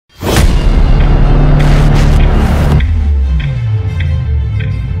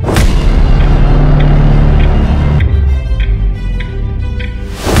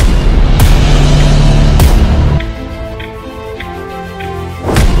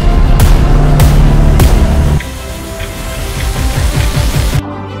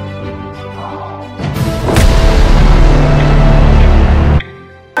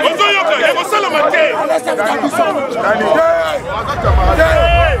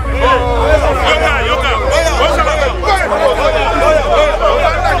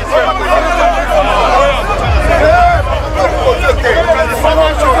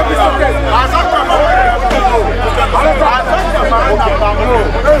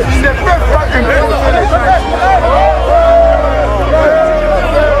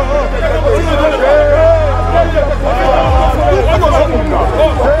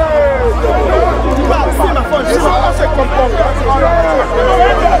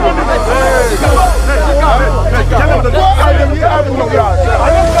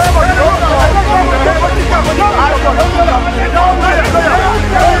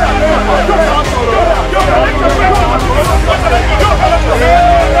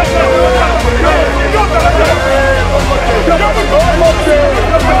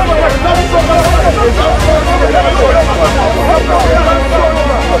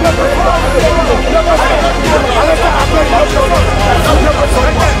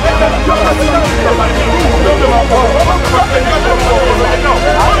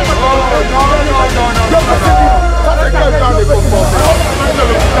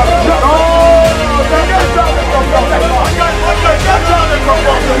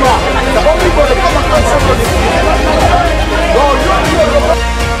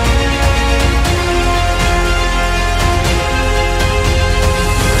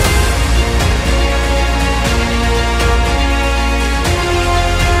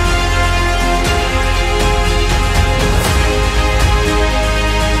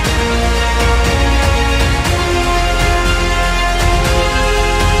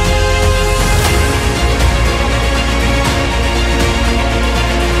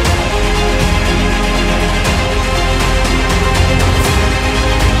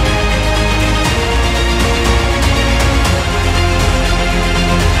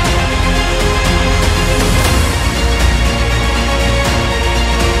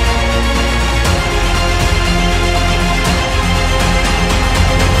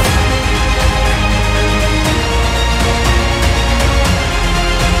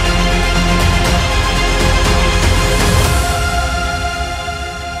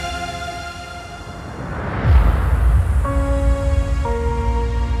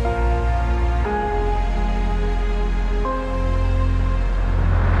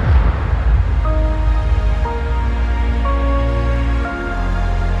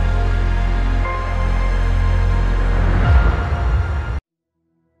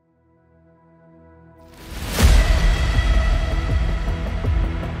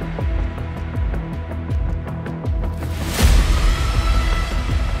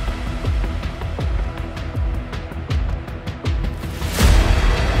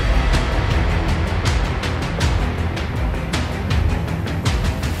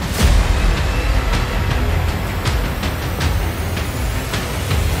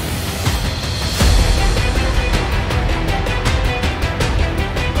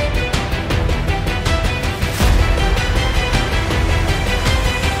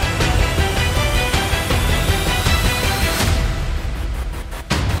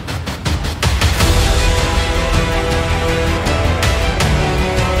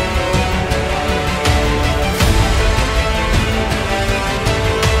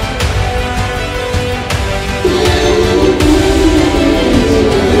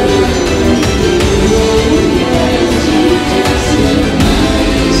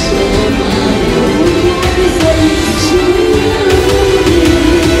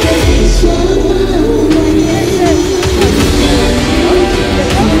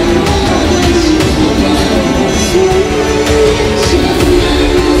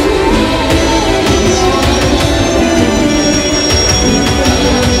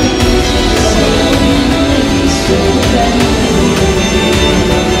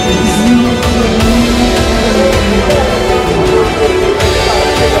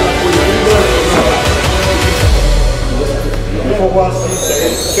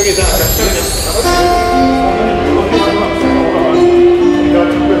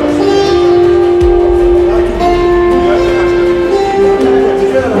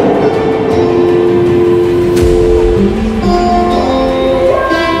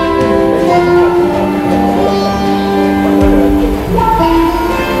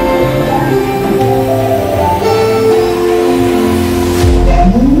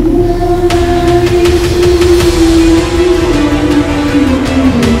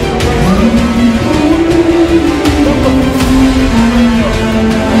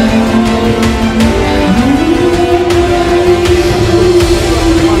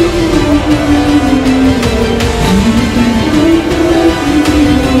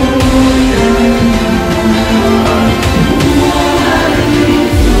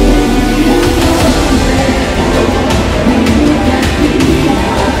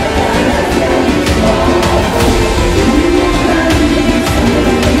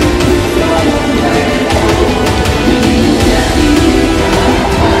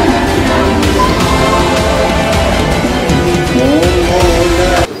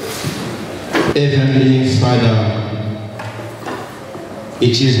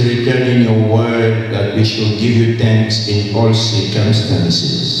It is written in your word that we shall give you thanks in all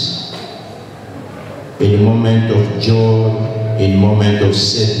circumstances. In moment of joy, in moment of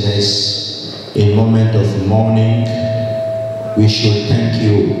sadness, in moment of mourning, we should thank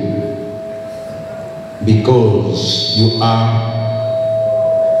you because you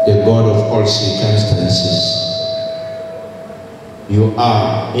are the God of all circumstances. You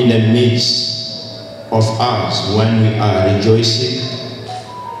are in the midst of us when we are rejoicing.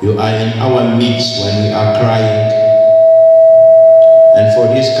 You are in our midst when we are crying. And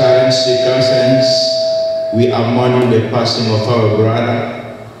for this current circumstance, we are mourning the passing of our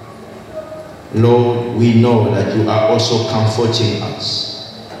brother. Lord, we know that you are also comforting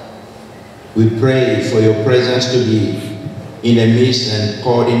us. We pray for your presence to be in the midst and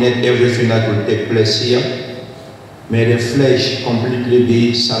coordinate everything that will take place here. May the flesh completely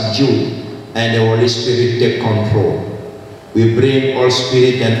be subdued and the Holy Spirit take control. We bring all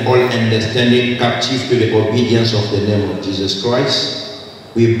spirit and all understanding captive to the obedience of the name of Jesus Christ.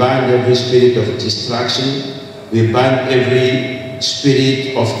 We bind every spirit of distraction. We bind every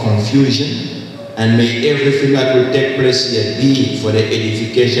spirit of confusion. And may everything that will take place here be for the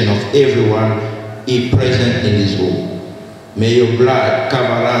edification of everyone present in this room. May your blood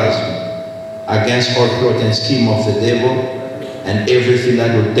cover us against all plot and scheme of the devil. And everything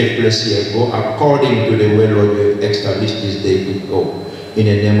that will take place here go according to the way, Lord, you have established this day to go. In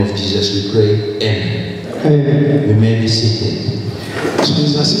the name of Jesus we pray. Amen. Amen. You may be seated.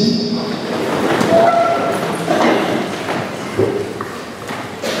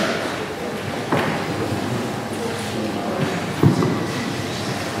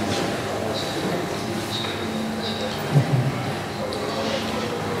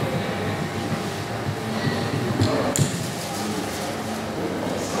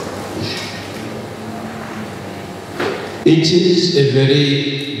 It is a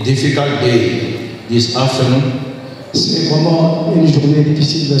very difficult day this afternoon. C'est vraiment une journée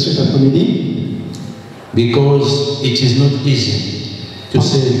difficile cet après-midi. Because it is not easy to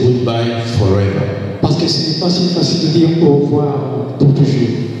say goodbye forever. Parce que ce n'est pas si facile de dire au revoir pour toujours.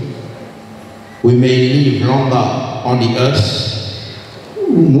 We may live longer on the earth.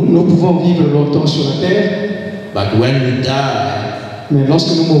 Nous pouvons vivre longtemps sur la terre. But when we die, mais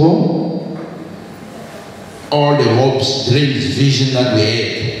lorsque nous mourons, all the hopes, dreams, visions that we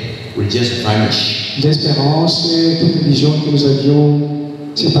had will just vanish. L'espérance et toute vision que nous avions,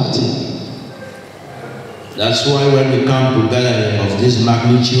 c'est parti. That's why when we come to gathering of this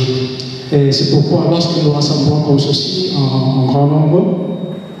magnitude, et c'est pourquoi lorsque nous rassemblons comme ceci en grand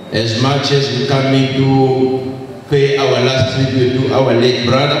nombre, as much as we come to pay our last tribute to our late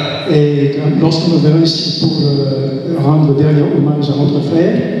brother, et lorsque nous venons ici pour rendre le dernier hommage à notre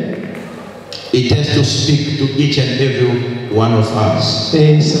frère, it has to speak to each and every one of us.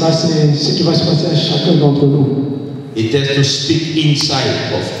 Et cela, c'est ce qui va se passer à chacun d'entre nous. It has to speak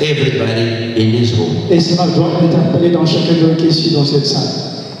inside of everybody in this room. Et cela doit interpeller dans chacun d'eux qui est ici dans cette salle.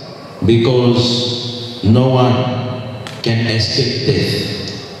 Because no one can escape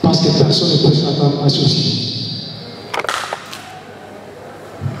death. Parce que personne ne peut s'attendre à ceci.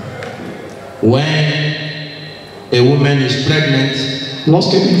 When a woman is pregnant,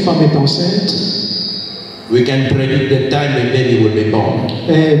 lorsque une femme est enceinte, we can predict the time the baby will be born.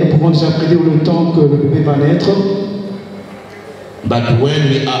 Et nous pouvons déjà prédire le temps que le bébé va naître. But when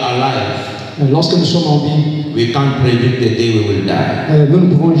we are alive, lorsque nous sommes en vie, we can't predict the day we will die. Nous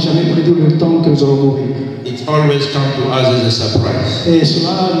ne pouvons jamais prédire le temps que nous allons mourir. It always comes to us as a surprise. Et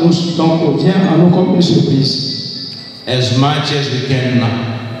cela nous vient à nous comme une surprise. As much as we can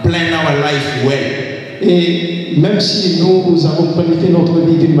plan our life well. Et même si nous avons planifié notre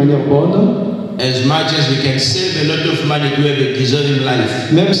vie d'une manière bonne, as much as we can save a lot of money to have a deserving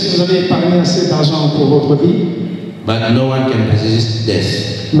life, même si vous avez épargné assez d'argent pour votre vie, but no one can resist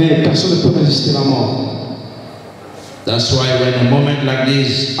death. Mais personne ne peut résister à la mort. That's why when a moment like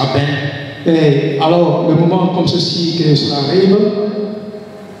this happen, et alors le moment comme ceci que cela arrive,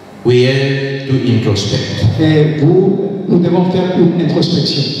 we have to introspect. Et nous devons faire une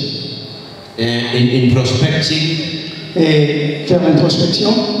introspection. In introspecting, et faire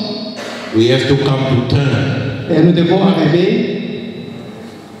l'introspection, we have to come to term. Et nous devons arriver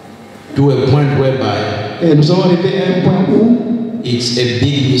to a point whereby et nous allons arriver à un point où it's a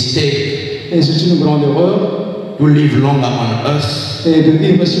big mistake. Et c'est une grande erreur to live longer on earth et de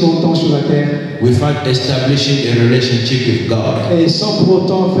vivre si longtemps sur la terre without establishing a relationship with God. Et sans pour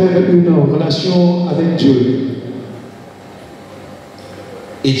autant faire une relation avec Dieu.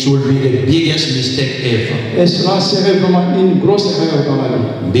 It will be the biggest mistake ever. Et cela serait vraiment une grosse erreur dans la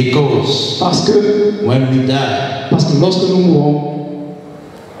vie. Because parce que when we die, parce que lorsque nous mourons,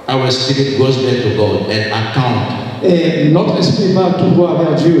 our spirit goes back to God and account. Et notre esprit va tout droit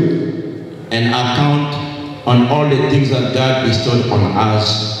vers Dieu. And account on all the things that God bestowed on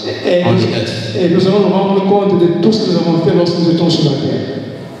us on the earth. Et nous allons nous rendre compte de tout ce que nous avons fait lorsque nous étions sur la terre.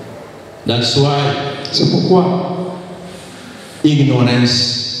 That's why. C'est pourquoi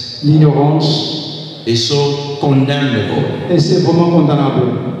ignorance, l'ignorance, is so condemnable. Et c'est vraiment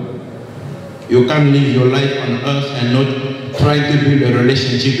condamnable. You can't live your life on earth and not try to build a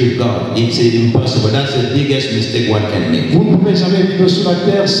relationship with God. It's impossible. That's the biggest mistake one can make. Vous ne pouvez jamais vivre sur la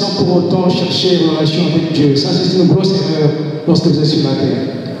terre sans pour autant chercher une relation avec Dieu. Ça, c'est une grosse erreur lorsque vous êtes sur la terre.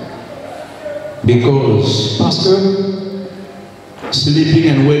 Parce que sleeping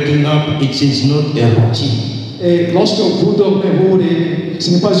and waking up, it is not a routine. Et lorsque vous dormez,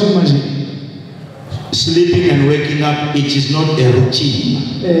 ce n'est pas une magie. Sleeping and waking up, it is not a routine.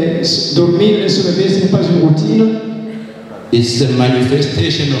 Et dormir et se réveiller, ce n'est pas une routine. It's the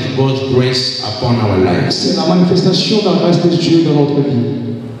manifestation of God's grace upon our lives. C'est la manifestation de la grâce de Dieu dans notre vie.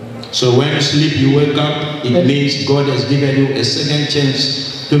 So when you sleep, you wake up, it means God has given you a second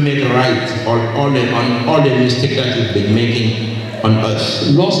chance to make right on all the mistakes that you've been making on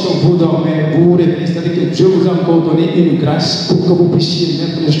earth. Lorsque vous dormez, vous vous réveillez, c'est-à-dire que Dieu vous a encore donné une grâce pour que vous puissiez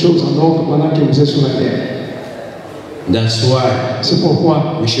mettre les choses en ordre pendant que vous êtes sur la terre. That's why c'est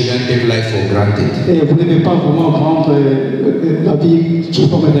pourquoi we shouldn't take life for granted. Et vous ne devez pas vraiment prendre la vie sous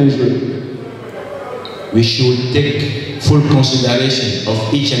forme d'un jeu. We should take full consideration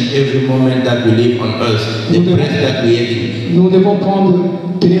of each and every moment that we live on earth, the breath that we have. Nous devons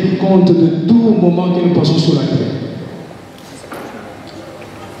tenir compte de tout moment que nous passons sur la terre.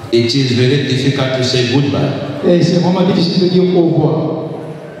 It is very difficult to say goodbye. Et c'est vraiment difficile de dire au revoir.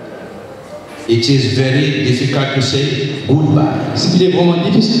 It is very difficult to say goodbye. Il est vraiment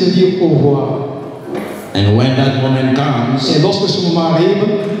difficile de dire au revoir. And when that moment comes, et lorsque ce moment arrive,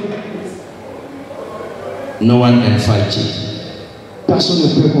 no one can fight it. Personne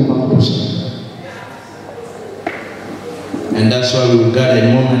ne peut combattre pour ça. And that's why we got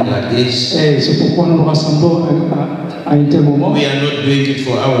a moment like this. Et c'est pourquoi nous nous rassemblons à un tel moment. We are not doing it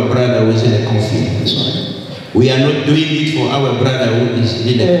for our brother who is in a coffin. We are not doing it for our brother who is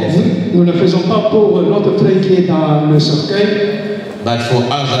in a coffin. Nous ne faisons pas pour notre frère qui est dans le cercueil. But for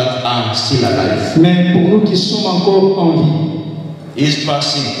us that are still alive. Mais pour nous qui sommes encore en vie. He's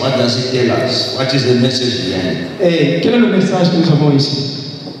passing. What does it tell us? What is the message behind it? Et quel est le message que nous avons ici?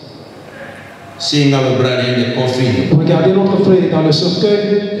 Seeing our brother in the coffin. Regardez notre frère dans le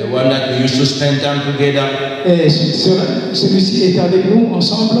cercueil. The one that we used to spend time together. Et celui-ci était avec nous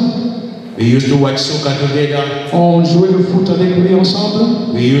ensemble. We used to watch soccer together. On jouait le foot avec lui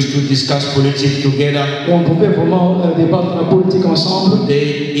ensemble. We used to discuss politics together. Et on pouvait vraiment débattre la politique ensemble.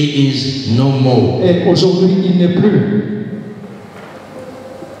 Today he is no more. Et aujourd'hui il n'est plus.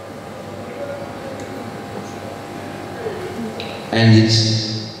 And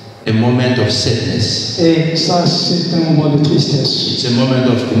it's a moment of sadness. Et ça, c'est un moment de tristesse. It's a moment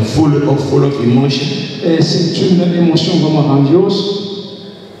full of emotion. Et c'est une émotion vraiment grandiose.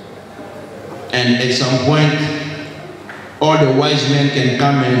 And at some point, all the wise men can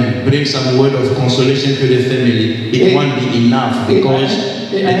come and bring some word of consolation to the family. It won't be enough because.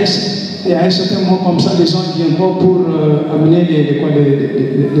 Et à un certain moment comme ça, les gens viendront pour amener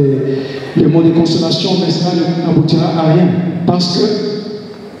les mots de consolation, mais cela n'aboutira à rien. Parce que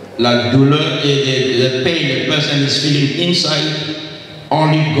la douleur et the pain the person is feeling inside,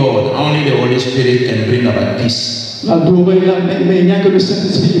 only God, only the Holy Spirit can bring about peace. La douleur est là, mais il n'y a que le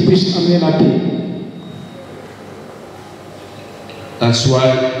Saint-Esprit qui puisse amener la paix. That's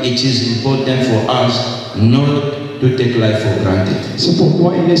why it is important for us not to take life for granted. C'est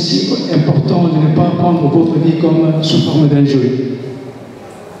pourquoi il est si important de ne pas prendre votre vie comme sous forme d'un jeu.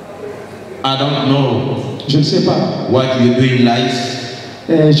 I don't know. Je ne sais pas. What you do in life.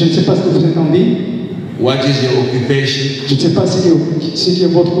 Je ne sais pas ce que vous êtes en vie. What is your occupation? Je ne sais pas ce qui est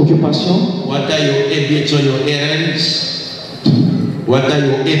votre occupation. What are your habits or your errands? What are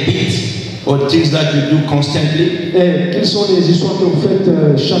your habits or things that you do constantly? Et quelles sont les histoires que vous faites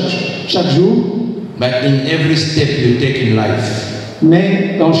chaque jour? But in every step you take in life.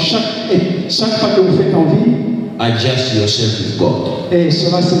 Mais dans chaque pas que vous faites en vie, adjust yourself with God. Et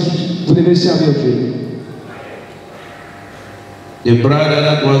cela, vous devez servir Dieu. The brother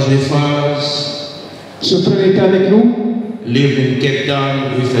that was with us, ce frère était avec nous, lived in Cape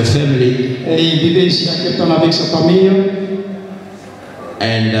Town with a family. Et il vivait ici à Cape Town avec sa famille.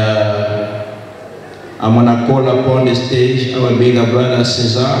 And I'm gonna call upon the stage our bigger brother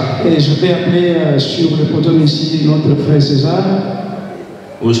César. Et je vais appeler sur le podium ici notre frère César.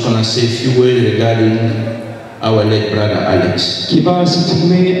 Who's gonna say a few words regarding our late brother Alex. qui va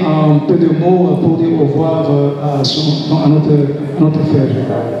s'exprimer un peu de mots pour dire au revoir à notre frère.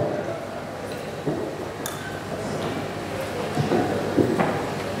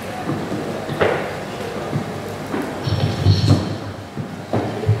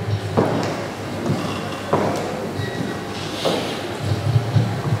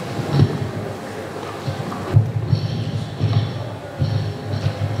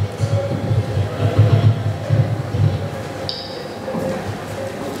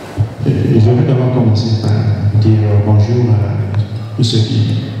 Je vais d'abord commencer par dire bonjour à tous ceux qui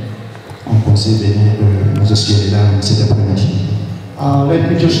ont pensé venir nous assister là cet après-midi. Let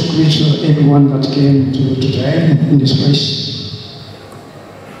me just greet everyone that came today in this place.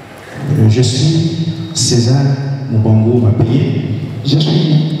 Je suis César MOUBANGOU MAPEYET.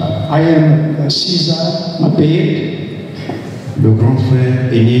 I am César MOUBANGOU, le grand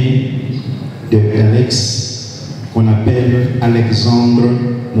frère aîné de Alex, qu'on appelle Alexandre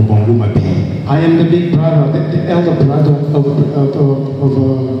MOUBANGOU MAPEYET. I am the big brother, the elder brother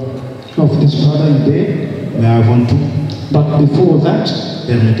of this brother in there. Mais avant tout, but before that,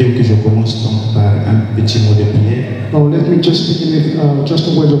 permettez que je commence donc par un petit mot de prière. Oh, let me just begin with just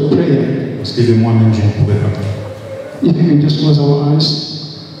a word of prayer. Parce que de moi-même, je ne pouvais pas. If you can just close our eyes.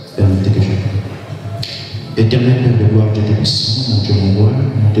 Permettez que je prie. Éternel Père de gloire, Dieu Tout-Puissant, mon Dieu, mon roi,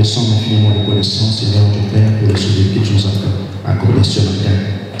 nous te sommes infiniment reconnaissants, Seigneur Dieu Père, pour le souvenir que tu nous as accordé ce matin.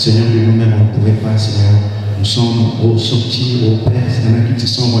 Seigneur, de nous-mêmes, on ne pouvait pas, Seigneur. Nous sommes au sortir, au Père, il y en a qui se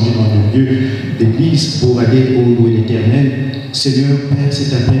sont rendus dans le lieu d'église pour aller au louer l'Éternel. Seigneur Père,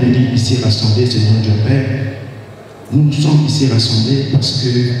 cet après-midi ici rassemblés, Seigneur Dieu Père, nous sommes ici rassemblés parce que,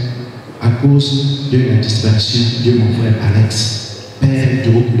 à cause de la distraction de mon frère Alex, Père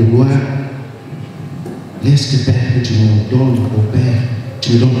de gloire, laisse que Père, que tu nous donnes, au Père,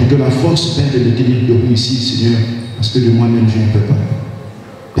 tu me donnes plutôt la force, Père, de le tenir debout ici, Seigneur, parce que de moi-même je ne peux pas.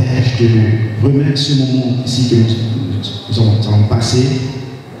 Père, je te remets ce moment ici que nous allons passer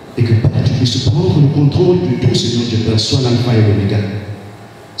et que Père, tu puisses prendre le contrôle du tout, Seigneur Dieu Père, soit l'alpha et l'oméga.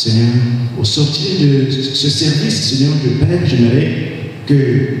 Seigneur, au sortir de ce service, Seigneur Dieu Père, j'aimerais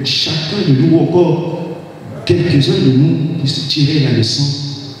que chacun de nous, encore quelques-uns de nous, puissent tirer la leçon.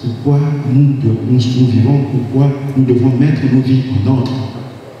 Pourquoi nous vivons, pourquoi nous devons mettre nos vies en ordre.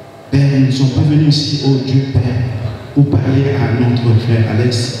 Père, nous ne sommes pas venus ici, oh Dieu Père, pour parler à notre frère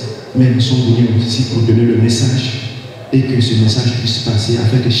Alex, mais nous sommes venus ici pour donner le message et que ce message puisse passer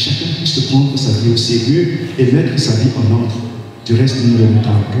afin que chacun puisse prendre sa vie au sérieux et mettre sa vie en ordre. Du reste, nous le mettons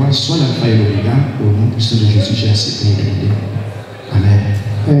à toi, soit l'alpha et l'oméga, au nom puissant de Jésus, j'ai ainsi pour nous demander.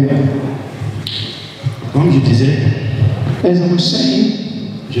 Amen. Comme je disais, as I was saying,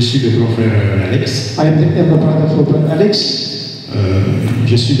 je suis le grand frère Alex. I am the elder brother for brother Alex.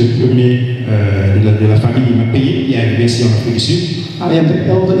 Je suis le premier de la famille MAPEYET qui est arrivé ici en Afrique du Sud. I am the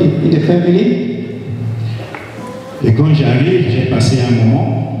elder in the family. Et quand j'arrive, j'ai passé un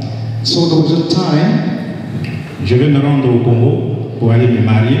moment. So there was a time. Je vais me rendre au Congo pour aller me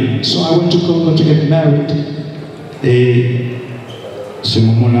marier. So I went to Congo to get married. Et ce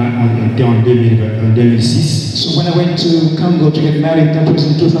moment-là, on était en 2006. So when I went to Congo to get married, that was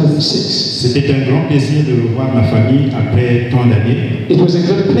in 2006. C'était un grand plaisir de revoir ma famille après tant d'années. It was a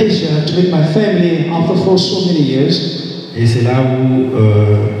great pleasure to meet my family after for so many years. Et c'est là où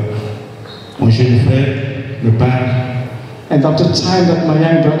mon jeune frère me parle. And at the time that my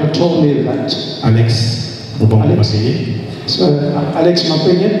young brother told me that Alex MOUBANGOU MAPEYET. So Alex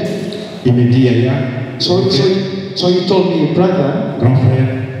MAPEYET. Il me dit, Yaya. So you told me, brother, grand frère,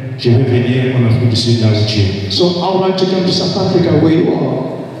 je vais venir en Afrique du Sud là où tu es. So I would like to come to South Africa where you are.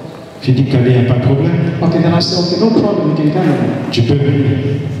 J'ai dit qu'il n'y a pas de problème. Okay, then I said, okay, no problem, you can come. Tu peux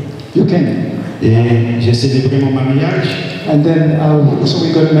venir. You can. Et j'ai célébré mon mariage. And then, so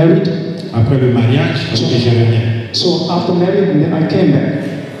we got married. Après le mariage, je reviens. So after marriage, and then I came back.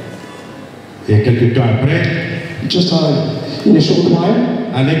 Et quelques temps après, just in a short while,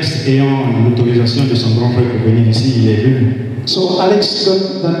 Alex ayant l'autorisation de son grand frère pour venir ici, il est venu. So Alex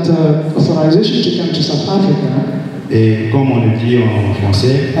got that authorization to come to South Africa. Et comme on le dit en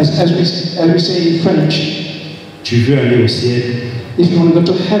français, as we say in French, tu veux aller au ciel. If you want to go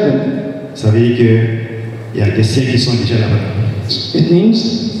to heaven, ça veut dire qu'il y a des siens qui sont déjà là-bas. It means,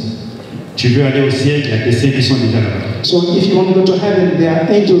 tu veux aller au ciel, il y a des siens qui sont déjà là-bas. So if you want to go to heaven, there are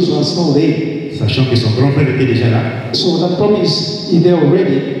angels who are still there. Sachant que son grand frère était déjà là. So that promise is there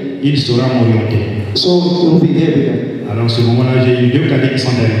already. Il saura m'orienter. So it will be there with them. Alors, à ce moment-là, j'ai eu deux cadets qui sont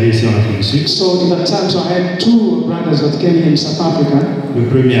arrivés ici en Afrique du Sud. So in that time, so I had two brothers that came in South Africa. Le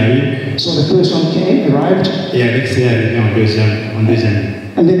premier arrive. So the first one arrived. Et Alex est arrivé en deuxième.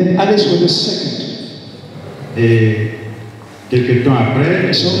 And then Alex was the second. Et quelques temps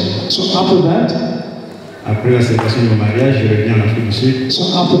après, So after that, après la célébration du mariage, je reviens en Afrique du Sud. so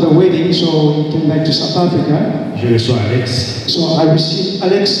after the wedding, so we came back to South Africa. Je reçois Alex. So I received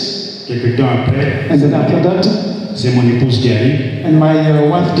Alex, Quelques temps après, and then after that, c'est mon épouse qui arrive. and my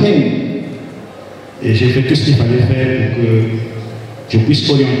wife came. Et j'ai fait tout ce qu'il fallait faire pour que je puisse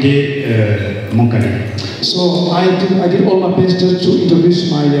orienter mon cadet. So I did all my best to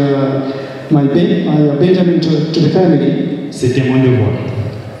introduce my Benjamin to the family. C'était mon devoir.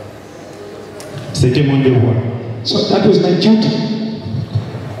 C'était mon devoir. So that was my duty,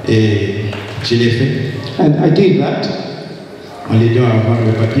 Et je l'ai fait. and I did that. En l'aidant à avoir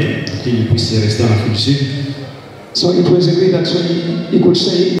le papier, qu'il puisse rester en Afrique du Sud. So it was agreed that so he could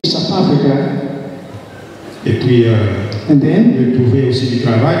stay in South Africa, Et puis, and then je trouvais aussi du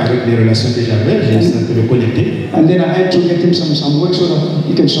travail avec les relations que j'avais. J'ai essayé de le connecter. I had to get him some work so that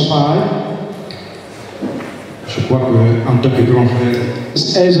he can survive. Je crois qu'en tant que grand frère,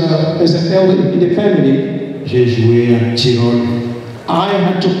 As an elder in the family, j'ai joué un petit rôle. I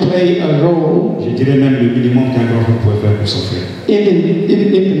had to play a role, Je dirais même le minimum qu'un grand frère pouvait faire pour son frère. even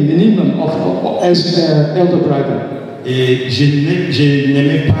the minimum as an elder brother. Et je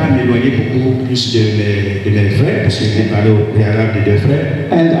n'aimais pas m'éloigner beaucoup plus de mes frères, parce que j'ai parlé au préalable des deux frères.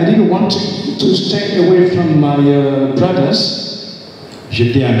 And I didn't want to stay away from my brothers.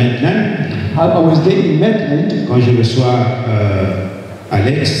 J'étais à Maitland I was there in Maitland. quand je reçois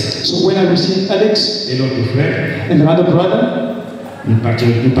Alex So when I received Alex et l'autre frère, and another brother, nous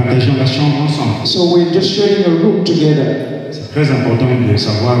partageons la chambre ensemble. so we're just sharing a room together. C'est très important de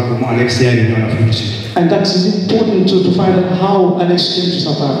savoir comment Alex est arrivé en Afrique du Sud. And that is important to find out how Alex came to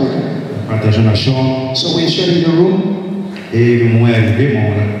South Africa. Nous partageons la chambre So we're sharing the room, et le moment est arrivé,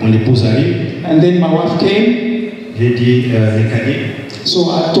 mon épouse arrive. and then my wife came. J'ai dit, les cadets,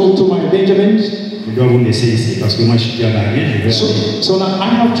 So I talked to my Benjamins. je dois vous laisser ici parce que moi je suis déjà marié. So now I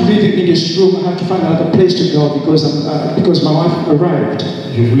have to leave in this room. I have to find another place to go because my wife arrived.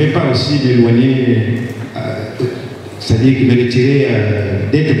 Je ne voulais pas aussi m'éloigner, c'est-à-dire me retirer,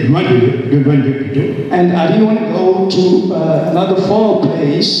 d'être loin de plutôt. And I didn't want to go to another far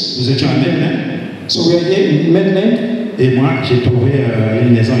place. Nous étions à Maitland. So we are here in Maitland. Et moi, j'ai trouvé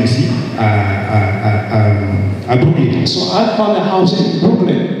une maison ici, à Brooklyn. So I found a house in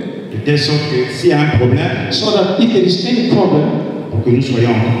Brooklyn. De telle sorte que s'il y a un problème, So that if there is any problem, pour que nous soyons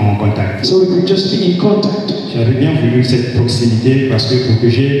en contact. so we could just be in contact. J'avais bien voulu cette proximité parce que pour que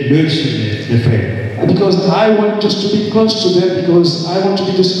j'ai l'œil sur mes frères. Because I want just to be close to them, because I want to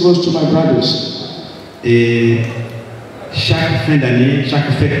be just close to my brothers. Et chaque fin d'année, chaque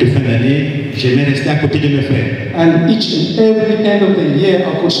fête de fin d'année, j'aimais rester à côté de mes frères. And each and every end of the year,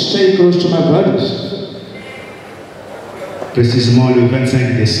 I could stay close to my brothers. Précisément le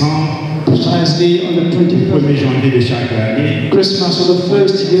 25 décembre, Precisely on the 1er 25th janvier de chaque année, Christmas, so the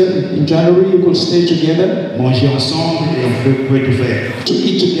first year in January, you could stay together, manger ensemble et on pouvait tout faire. to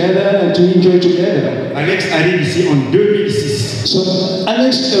eat together and to enjoy together. Alex arrive ici en 2006. So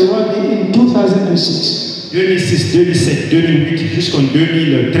Alex arrived in 2006. 2006, 2007, 2008 jusqu'en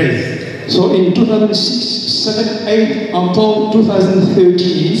 2013. So in 2006, 7, 8 until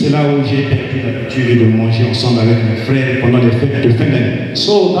 2013. C'est là où j'ai perdu l'habitude de manger ensemble avec mes frères pendant les fêtes de fin d'année.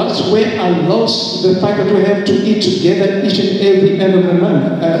 So that's where I lost the fact that we have to eat together each and every end of the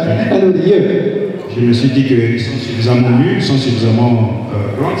month, end of the year. Je me suis dit qu'ils sont suffisamment mûrs, ils sont suffisamment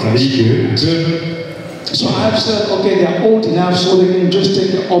grands, ça veut dire qu'ils peuvent. So I've said, okay, they're old enough so they can just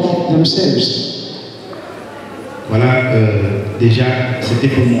take care of themselves. Voilà, déjà, c'était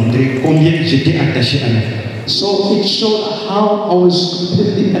pour montrer combien j'étais attaché à mes frères. So it showed how I was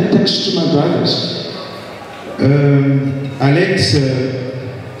completely attached to my brothers. Alex,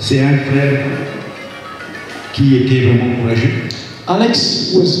 c'est un frère qui était vraiment courageux.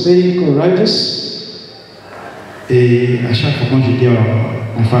 Alex was very courageous. Et à chaque fois quand j'étais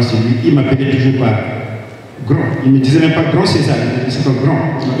en face de lui, il m'appelait toujours par grand. Il ne me disait même pas grand César, il me disait pas grand.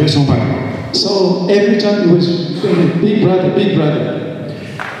 Il m'appelait son par grand. So every time he was big brother, big brother.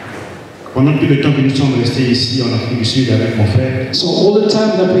 Pendant tout le temps que nous sommes restés ici en Afrique du Sud avec mon frère, So all the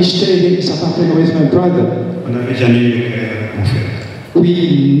time that we stayed in South Africa with my brother, on n'avait jamais eu de guerre avec mon frère.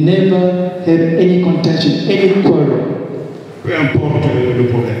 we never had any contention, any quarrel. Peu importe le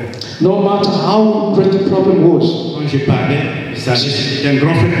problème. No matter how great the problem was. Quand je parlais, il savait que c'était un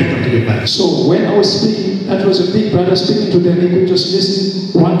grand frère qui tentait de parler. So when I was speaking, that was a big brother speaking to them. He could just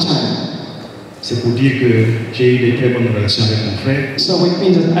listen one time. C'est pour dire que j'ai eu de très bonnes relations avec mon frère. So it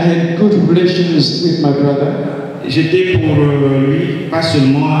means that I had good relations with my brother. J'étais pour lui pas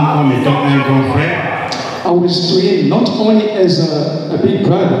seulement comme étant un grand frère, I was to him not only as a big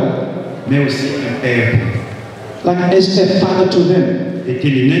brother, mais aussi un père. like as a father to them.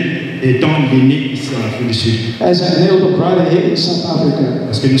 Étant l'aîné ici en Afrique du Sud. As an elder brother here in South Africa.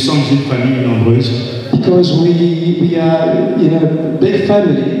 Parce que nous sommes une famille nombreuse. Because we are in a big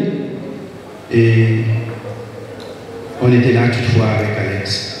family. Et on était là toutefois avec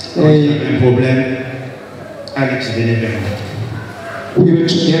Alex. Quand il y avait un problème, Alex venait vers nous. We were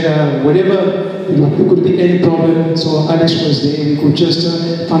together, whatever, there could be any problem, so Alex was there, we could just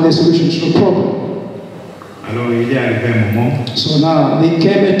find a solution to the problem. Alors il est arrivé un moment. So now there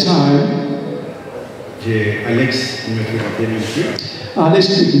came a time. Alex ne me fréquentait même plus. Alex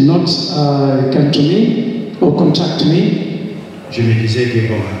did not come to me or contact me. Je me disais que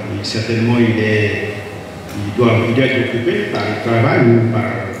bon, certainement il doit être occupé par le travail ou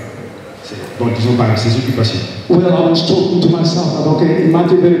par ses occupations. Well, I was talking to myself about, okay, he might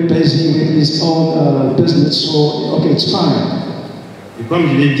be very busy with his own business, so okay, it's fine. Et comme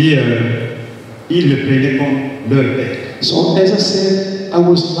je l'ai dit, il me prenait comme leur père. So as I said, I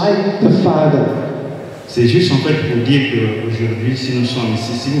was like the father. C'est juste en fait pour dire qu'aujourd'hui, si nous sommes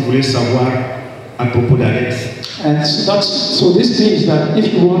ici, si vous voulez savoir à propos d'Alex. And so this means that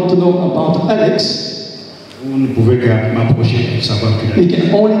if you want to know about Alex, vous ne pouvez qu'à m'approcher pour savoir tout you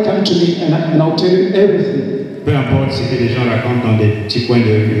can only come to me and I'll tell you everything. Peu importe ce que les gens racontent dans des petits coins de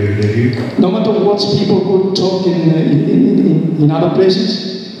rue. No matter what people could talk in other places.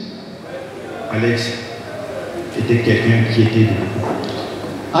 Alex était quelqu'un qui était de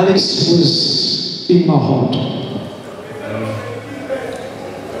Alex was in my heart. Alors,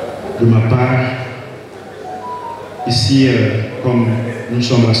 de ma part, ici, comme nous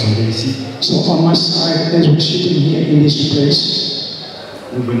sommes rassemblés ici, so on my side, as we're sitting here in this place,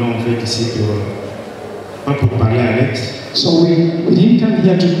 nous venons en fait ici pas pour parler à Alex, so we didn't come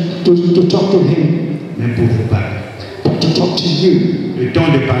here to talk to him, mais pour vous parler. But to talk to you. Le temps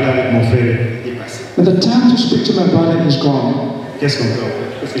de parler avec mon frère est passé. But the time to speak to my brother is gone. Qu'est-ce qu'on peut faire?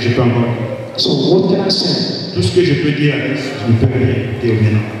 Qu'est-ce que je peux encore dire? So what can I say? Tout ce que je peux dire à Alex, je ne peux rien dire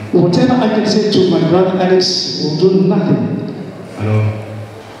maintenant. Whatever I can say to my brother Alex will do nothing. Alors,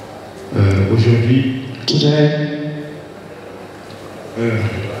 aujourd'hui, today,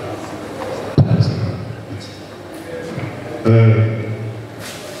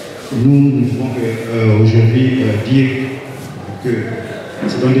 nous ne pouvons aujourd'hui dire que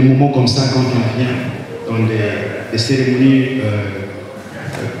c'est dans des moments comme ça, quand on vient dans des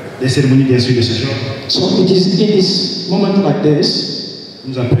cérémonies bien sûr de ce genre. So it is in this moment like this,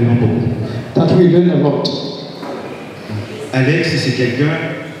 nous apprenons beaucoup. That we learn a lot. Alex, c'est quelqu'un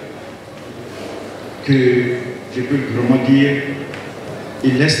que je peux vraiment dire,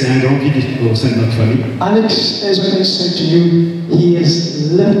 il laisse un grand vide au sein de notre famille. Alex, as I said to you, he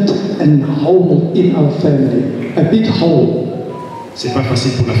has left a hole in our family, a big hole. C'est pas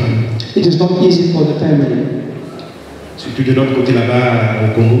facile pour la famille. It is not easy for the family. Surtout de l'autre côté là-bas au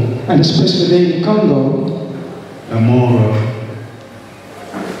Congo. And especially in Congo, la mort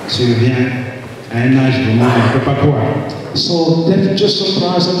survient à un âge vraiment on ne peut pas croire. So they're just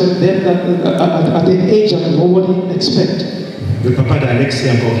surprised at the age that nobody expect. Le papa d'Alex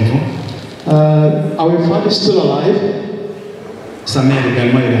est encore vivant. Our father is still alive. Sa mère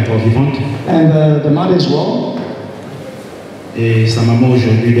également est encore vivante. And the mother as well. Et sa maman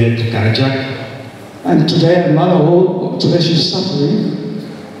aujourd'hui d'être cardiaque. And today, today she's suffering.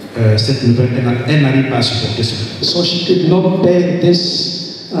 Cette nouvelle, elle n'arrive pas à supporter ça. So she could not bear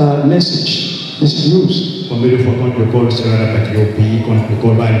this message, this news. Combien de fois quand le corps sera rapatrié au pays, quand le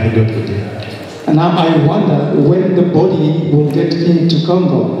corps va arriver de l'autre côté. And now I wonder when the body will get into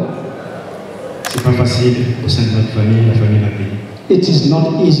Congo. C'est pas facile au sein de notre famille, la famille d'un pays. It is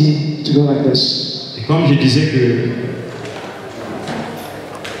not easy to go like this. Et comme je disais que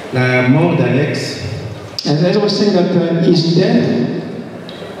la mort d'Alex, and as I was saying that his death,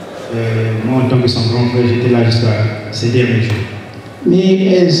 moi en tant que son grand frère, j'étais là jusqu'à ces derniers jours.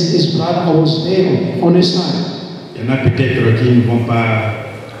 Me as his brother, I was there on his side. Il y en a peut-être qui ne vont pas,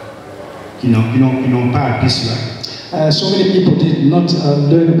 qui n'ont pas appris cela. So many people did not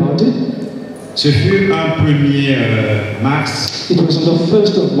learn about it. Ce fut un 1er mars. It was on the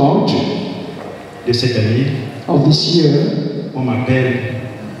 1st of March de cette année. Of this year. On m'appelle.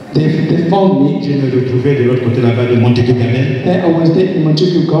 They found me. Je me retrouvais de l'autre côté là-bas de Montaigu Garden. I was there in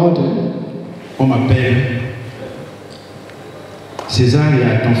Montaigu Garden. On m'appelle. César, il y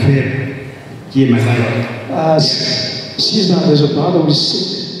a ton frère qui est malade. César, there's a brother who is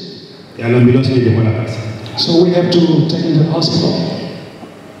sick. Et à l'ambulance, il devant la place. So we have to take him to the hospital.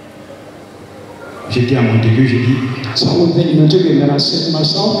 J'étais à Montaigu, j'ai dit. So I was there in Montaigu and then I said to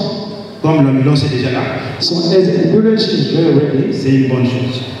myself. Comme l'ambulance est déjà là, So as the ambulance is very ready, c'est une bonne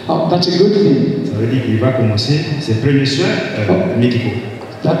chose. that's a good thing. Ça veut dire qu'il va commencer ses premiers soins médicaux.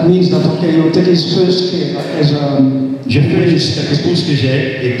 That means that, okay, you'll take his first care as a... Je fais juste tout ce que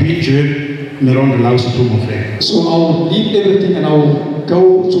j'ai et puis je vais me rendre là où se trouve mon frère. So I'll leave everything and I'll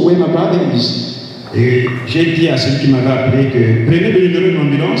go to where my brother is. Et j'ai dit à celui qui m'avait appelé que prenez le numéro de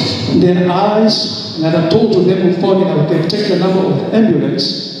l'ambulance. Then I told to them who phoned in, I would take the number of the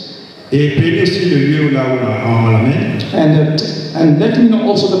ambulance. Et prenez aussi le lieu là où on l'amène. And let me know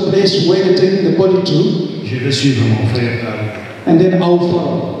also the place where they're taking the body to. Je vais suivre mon frère là. And then I'll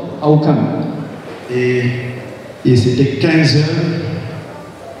follow. I'll come. Et c'était 15 heures.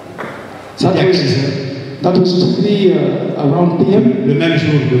 C'était à 15 heures. That was around PM. Le même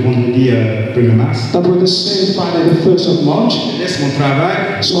jour, le vendredi 1er mars. That was the same Friday, the 1st of March. Je laisse mon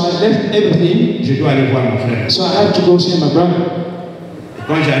travail. So I left everything. Je dois aller voir mon frère. So I had to go see my brother. Et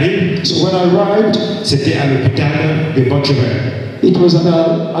quand j'arrive, so when I arrived, c'était à l'hôpital de Bontrevel. It was at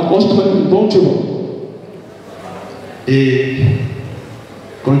an hospital in Bontrevel. Et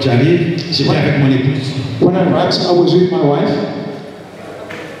quand j'arrive, j'étais avec mon épouse. When I arrived, I was with my wife.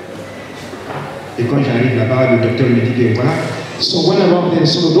 Et quand j'arrive là-bas, le docteur me dit que voilà. So when I arrived there,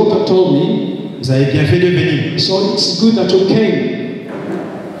 so the doctor told me, vous avez bien fait de venir. So it's good that you came.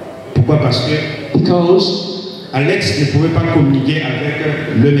 Pourquoi? Parce que Alex ne pouvait pas communiquer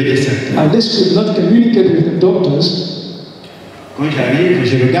avec le médecin. Alex could not communicate with the doctors. Quand j'arrive,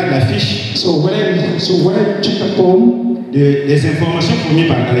 je regarde la fiche. So when I check the phone, des informations fournies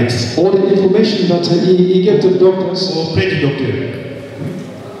par Alex. All the information that he gave to the doctors. Auprès du docteur.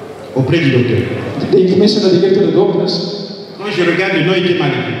 Auprès du docteur. The information that he gave to the doctors. Quand je regarde, le nom était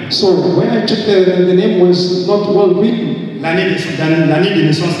mal écrit. So when I checked the name was not well written. L'année de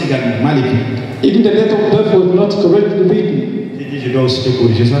naissance également mal écrit. Even the date of birth was not correctly written. J'ai dit, je dois aussi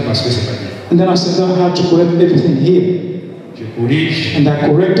corriger ça parce que c'est pas bien. And then I said, I have to correct everything here. Je corrige. And I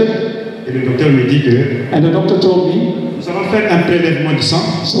corrected. Et le docteur me dit que. And the doctor told me. Nous allons faire un prélèvement du sang.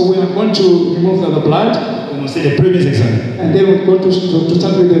 So we are going to remove the blood. Commencer les premiers examens. And then we're going to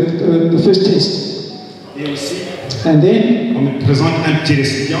start with the first test. Et aussi. And then. On me présente un petit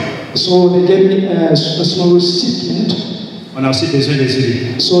récipient. So they gave me a small recipient. On a aussi besoin des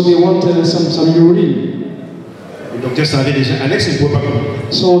urines. So they want some urine. Le docteur savait déjà, Alex ne pouvait pas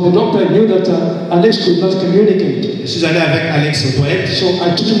communiquer. So the doctor knew that Alex could not communicate. Je suis allé avec Alex aux toilettes. So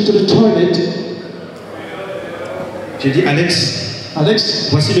I took him to the toilet. J'ai dit, Alex,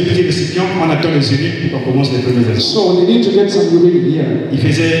 voici le petit récipient, on attend les urines puis on commence les premiers examens. So they need to get some urine here. Il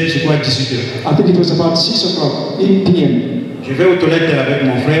faisait, je crois, 18 heures. I think it was about 6 o'clock, 8 p.m. Je vais aux toilettes avec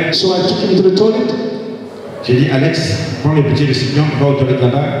mon frère. So I took him to the toilet. J'ai dit, Alex, prends le petit récipient, va aux toilettes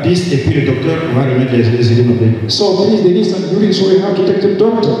là-bas, pisse, et puis le docteur va remettre les urines au bain. So please, they need some urine, so we have to take the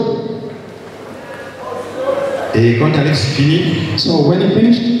doctor. Et quand Alex finit, so when he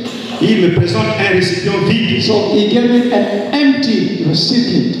finished, il me présente un récipient vide. So he gave me an empty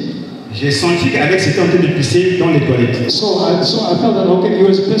recipient. J'ai senti qu'Alex était en train de pisser dans les toilettes. So I felt that okay, he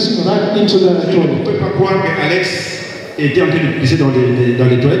was pissing right into the toilet. Je ne peux pas croire qu'Alex était en train de pisser dans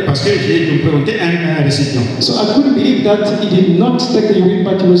les toilettes parce que j'ai présenté un récipient. So I couldn't believe that he did not take the urine,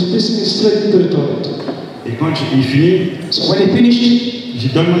 but he was pissing straight into the toilet. Et quand il finit, so when he finished, je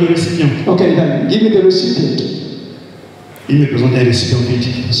donne le récipient. Okay, then give me the recipient. Il me présente un récipient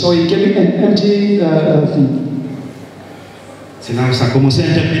vide. So he gave me an empty thing. C'est là où ça a commencé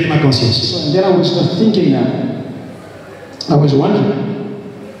à interpeller ma conscience. So then I was thinking now. I was wondering.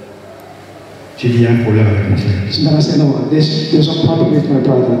 J'ai dit, il y a un problème avec mon frère. So then I said, no, there's a problem with my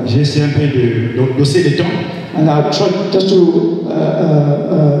brother. J'ai essayé un peu de d'osser les temps. And I tried just to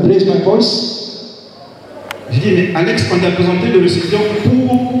raise my voice. J'ai dit, mais Alex, on t'a présenté le récipient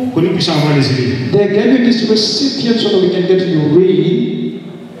pour que nous puissions avoir les urines. They gave you this recipient so that we can get urine.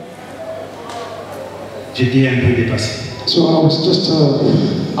 J'étais un peu dépassé. So I was just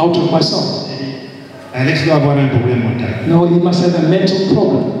out of myself. Alex doit avoir un problème mental. No, he must have a mental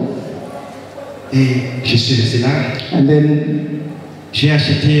problem. Et je suis resté là. And then j'ai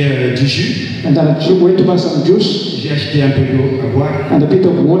acheté du jus. And then I went to buy some juice. J'ai acheté un peu d'eau à boire. And a bit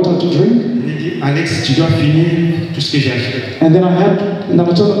of water to drink. Il dit, Alex, tu dois finir tout ce que j'ai acheté. And then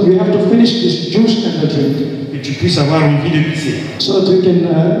I told him, you have to finish this juice and the drink. Que tu puisses avoir envie de pisser. So that we can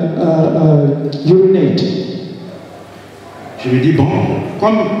urinate. Je me dis, bon,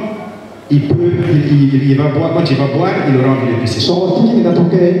 comme il va boire, quand il va boire, il aura envie de pisser. So I was thinking that,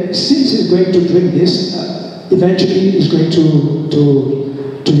 okay, since he's going to drink this, eventually he's going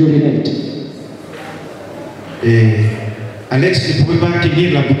to urinate. Et Alex ne pouvait pas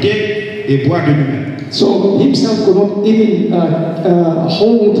tenir la bouteille et boire de lui-même. So himself could not even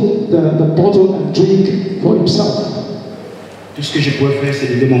hold the bottle and drink for himself. Tout ce que je pouvais faire, c'est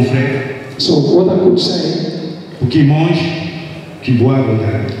d'aider mon frère. So what I could say, pour qu'il mange, qu'il boive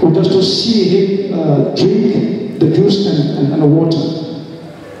également. or just to see him drink the juice and the water.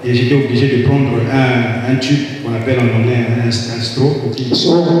 Et j'étais obligé de prendre un tube qu'on appelle en anglais un straw.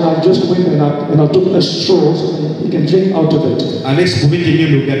 So I just went and I took a straw so he can drink out of it. Alex pouvait tenir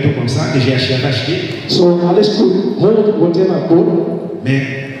le gâteau comme ça que j'ai acheté. So Alex could hold whatever I bought. Mais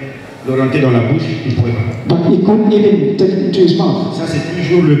le rentrer dans la bouche, il ne pouvait pas. But he couldn't even take it into his mouth. Ça c'est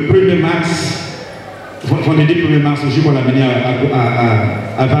toujours le 1er mars. Vendredi 1er mars, le jour où on l'a mené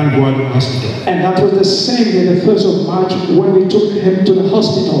à Vanguard Hospital. And that was the same day, the 1st of March, when we took him to the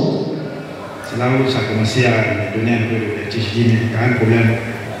hospital. C'est là où ça a commencé à me donner un peu de vertige. Je dis, mais il y a un problème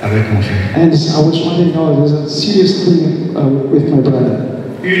avec mon frère. And I was wondering, no, there's a serious thing with my brother.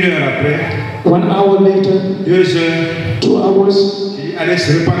 1 heure après, 1 hour later, 2 heures, 2 hours. j'ai dit, Alex,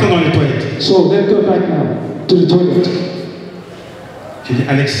 repartons dans les toilettes. So let's go back now to the toilet. J'ai dit,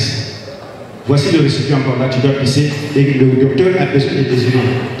 Alex, voici le récipient encore là, tu dois pisser et le docteur a besoin de tes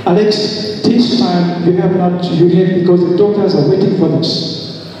urines. Alex, this time you have not urinated because the doctors are waiting for this.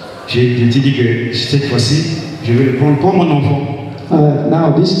 J'ai dit que cette fois-ci, je vais le prendre comme mon enfant.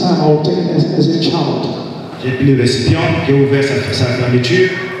 Now this time I will take it as a child. J'ai pris le récipient, j'ai ouvert sa fermeture.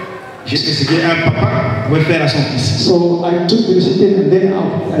 J'ai fait ce qu'un papa pouvait faire à son fils. So I took the recipient and then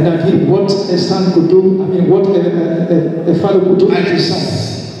out, and I did what a son could do. I mean, what a father could do to his son.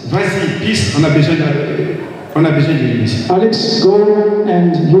 Vas-y, pisse, on a besoin d'urine ici. Alex, go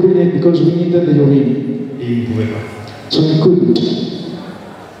and urinate because we needed the urine. Et il ne pouvait pas. So he couldn't.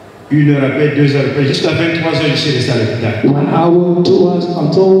 1 heure après, 2 heures après, jusqu'à 23 heures, je suis resté à l'hôpital. 1 hour, 2 hours,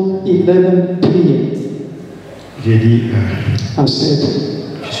 until 11 p.m. J'ai dit, I said,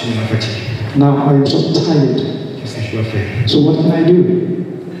 je suis vraiment fatigué. now I am so tired. Qu'est-ce que je dois faire? So what can I do?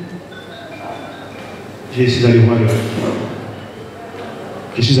 Je suis allé voir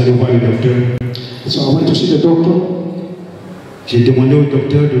le docteur. So I went to see the doctor. J'ai demandé au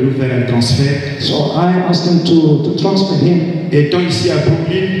docteur de nous faire un transfert. So I asked him to transfer him. Étant ici à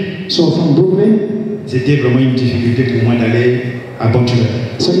Brooklyn, So from Brooklyn, c'était vraiment une difficulté pour moi d'aller à Bantuber.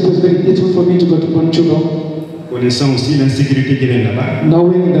 so it was very difficult for me to go to Bantuber. Connaissant aussi l'insécurité qui est là-bas,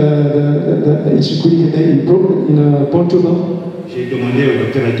 Knowing the insecurity there in Bantuber. j'ai demandé au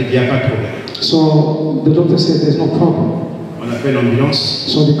docteur, il a dit qu'il n'y a pas de problème. So the doctor said there's no problem. On appelle l'ambulance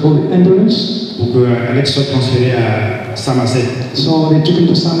So they called the ambulance. pour que Alex soit transféré à Samasset, So they took him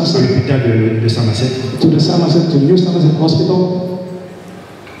to à Somerset, l'hôpital de Samasset. to the New Somerset Hospital.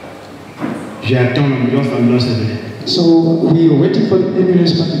 J'ai attendu l'ambulance est venue. So we were waiting for the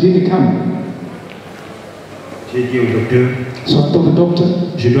ambulance, but it didn't come. J'ai dit au docteur, So I told the doctor,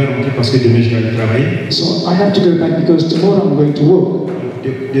 je dois rentrer parce que demain je dois aller travailler. so I have to go back because tomorrow I'm going to work.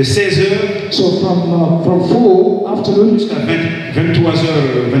 De 16 heures So from 4 afternoon jusqu'à 23h,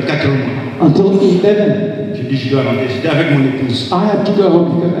 24h. until 11, J'ai dit, je dois rentrer. J'étais avec mon épouse. I have to go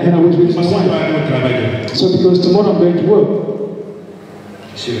home because I was with my Parce qu'on doit wife. aller au travail demain. So because tomorrow I'm going to work,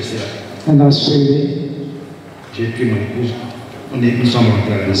 Je suis resté là. and I stayed there. J'ai pris mon épouse. Nous sommes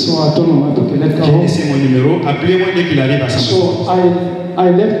rentrés à la maison. So I told him, okay, let's go J'ai home. laissé mon numéro. Appelez-moi dès qu'il arrive à Samasset. So I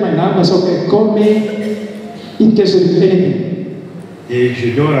left my number. So okay, call me in case there is anything. Et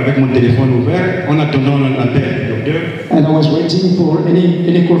je dors avec mon téléphone ouvert en attendant l'appel du docteur. And I was waiting for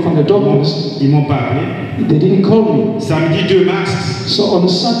any call from the doctors. Ils ne m'ont pas appelé. They didn't call me. Samedi 2 mars, So on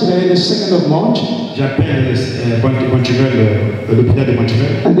Saturday, the 2nd of March, j'appelle l'hôpital de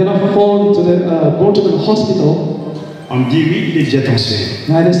Bantuber. and then I phoned to the Baltimore Hospital, On me dit oui, il est déjà transféré.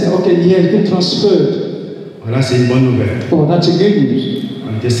 and they said, okay, he has been transferred. Voilà, c'est une bonne nouvelle. Oh, that's a good news.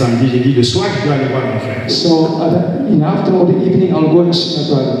 On était samedi, j'ai dit le soir, je dois aller voir mon frère. So in the afternoon or the evening, I'll go and see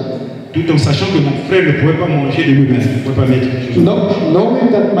my brother. Tout en sachant que mon frère ne pouvait pas manger de lui-même, il ne pouvait pas mettre quelque chose. Knowing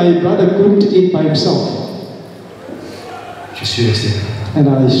that my brother couldn't eat by himself. Je suis resté là. And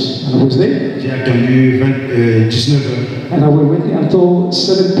I was there. J'ai attendu 19 heures. And I was waiting until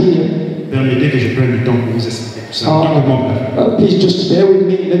 7 p.m. Permettez que je prenne du temps pour vous expliquer tout ça. En tant que membre. Please just bear with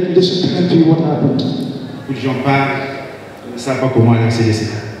me. Let me just explain to you what happened. Beaucoup de gens parlent, ils ne savent pas comment aller accéder à ça.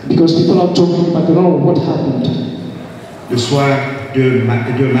 Because people are talking, but they don't know what happened. Le soir de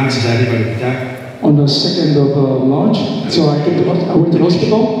 2 mars, j'arrive à l'hôpital. On the 2nd of March, so I went to the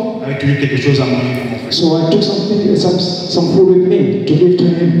hospital. Avec toujours quelque chose à manger pour mon frère. So I took some food with me to give to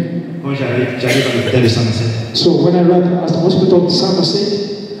him. Quand j'arrive à l'hôpital de Samasset, So when I arrived at the hospital of Somerset,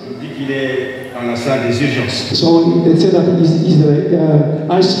 on me dit qu'il est dans la salle des urgences. so they said that he's the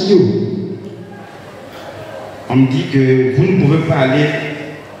ICU. On me dit que vous ne pouvez pas aller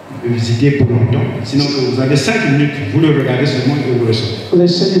le visiter pour longtemps. Sinon, vous avez 5 minutes, vous le regardez seulement et vous le sortez. They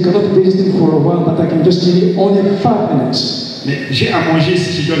said you cannot visit him for a while, but I can just give you only 5 minutes. Mais j'ai à manger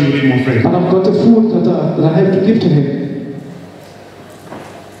si je dois nourrir mon frère. And I've got the food that I have to give to him.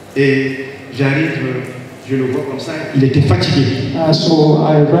 Et j'arrive, je le vois comme ça, il était fatigué. So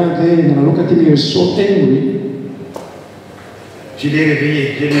I ran there and I look at him, he was so angry. Je l'ai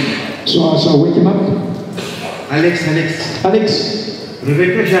réveillé, je l'ai dit. So I wake him up. Alex,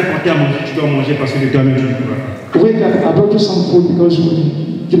 réveille-toi, j'ai apporté à manger, tu dois manger parce que toi-même tu ne peux pas. Wake up, I brought you some food because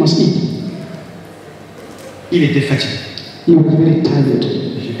you must eat. Il était fatigué. He was very tired.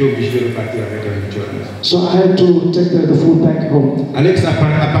 J'étais obligé de repartir avec la nourriture à la maison. So I had to take the food back home. Alex a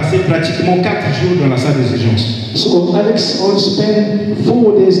passé pratiquement 4 jours dans la salle des urgences. So Alex only spent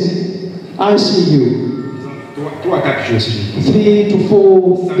 4 days in ICU. 3 à 4 jours, si je 3 to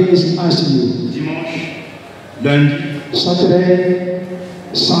 4 days in ICU. Dimanche, lundi, Saturday,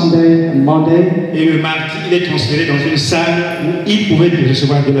 Sunday, and Monday. Et le mardi, il est transféré dans une salle où il pouvait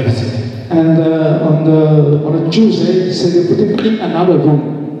recevoir de la visite. And on a Tuesday, he said they put him in another room.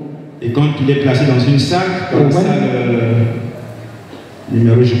 Et quand il est placé dans une salle, dans la salle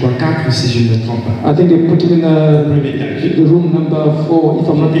numéro, je crois 4, si je ne me trompe pas. I think they put him in the room number 4, if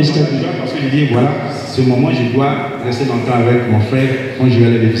I'm not mistaken. Parce que je dis, voilà, ce moment, je dois rester longtemps avec mon frère quand je vais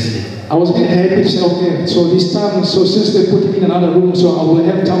aller le visiter. I was a bit happy to say, okay, so this time, so since they put him in another room, so I will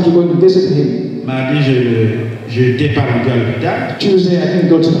have time to go and visit him. Mardi, je n'étais pas rendu à l'hôpital. Tuesday, I didn't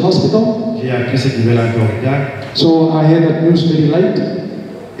go to the hospital. J'ai appris cette nouvelle à l'hôpital. So I had that news very late.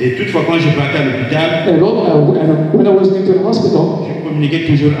 Et toutefois, quand je partais à l'hôpital, when I was going to the hospital, je communiquais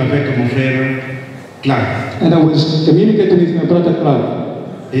toujours avec mon frère Clark. And I was communicating with my brother Clark.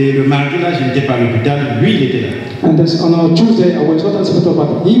 Et le mardi, là, je n'étais pas à l'hôpital, lui, il était là. And on a Tuesday, I was not at the hospital,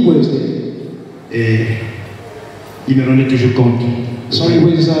 but he was there. Et il me rendait toujours compte. So he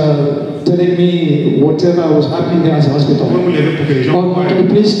was telling me whatever was happening there at the hospital. Vous levez pour que les gens Can you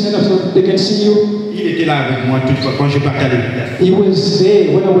please stand up so they can see you? Il était là avec moi toutefois quand je partais à l'hôpital. He was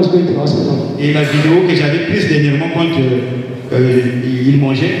there when I was going to the hospital. Et la vidéo que j'avais prise dernièrement quand il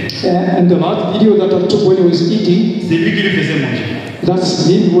mangeait, and the last video that I took when he was eating, c'est lui qui lui faisait manger. That's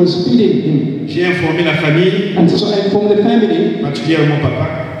him who was feeding him. J'ai informé la famille, And so I informed the family, particulièrement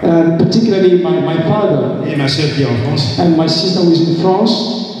papa, particularly my father et ma soeur qui est en France. and my sister who is in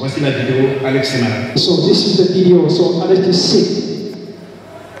France. Voici la vidéo, Alex est malade. So this is the video. So Alex is sick.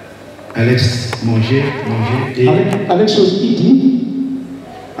 Alex mangeait et Alex was eating.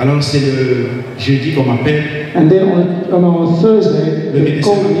 Alors c'est le jeudi qu'on m'appelle. And then on Thursday, they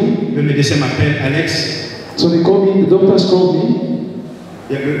called me. Le médecin m'appelle, Alex. So they called me, the doctors called me.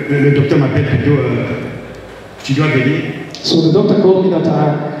 Le docteur m'appelle plutôt, tu dois venir. So the doctor called me that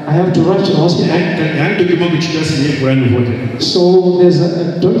I have to rush to the hospital. Il y a un document que tu dois signer pour un nouveau traitement. So there's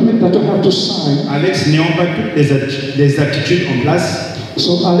a document that you have to sign. Alex n'ayant pas toutes les aptitudes en place.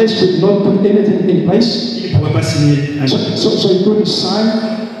 So Alex could not put anything in place. Il ne pouvait pas signer un document. So he couldn't sign.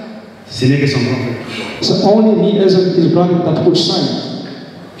 Ce n'est que son grand frère. So only me as his brother that could sign.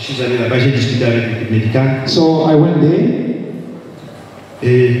 Je suis allé là-bas, j'ai discuté avec l'équipe médicale. So I went there.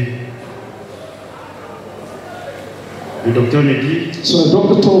 Et le docteur me dit, so the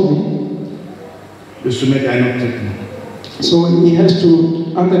doctor told me, de soumettre à un autre traitement. So he has to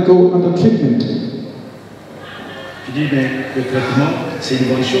undergo another treatment. Je dis, mais le traitement, c'est une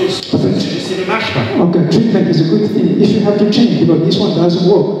bonne chose. Ça ne marche pas. Okay, treatment is a good thing if you have to change, because this one doesn't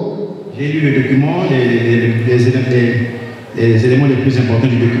work. J'ai lu le document, les éléments les plus importants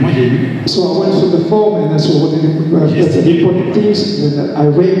du document, j'ai lu. So I went through the form and I saw what the important things that I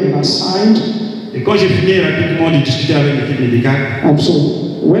read and I signed. Et quand j'ai fini rapidement de discuter avec l'équipe médicale, and so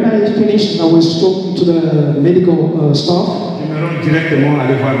when I finished, I was talking to the medical staff. Je me rends directement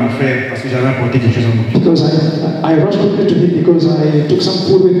aller voir mon frère parce que j'avais apporté quelque chose à mon frère. Because I rushed quickly to him because I took some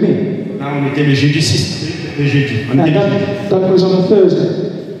food with me. Là, on était le jeudi 6, le jeudi. On était that was on a Thursday.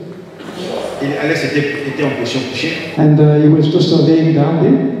 Et Alex était en position couchée. And he was just laying down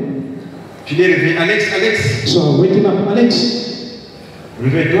there. Je l'ai réveillé, Alex. So I wake him up, Alex.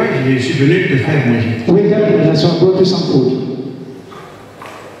 Réveille-toi, je suis venu te faire manger. Wake up, and so I brought you some food.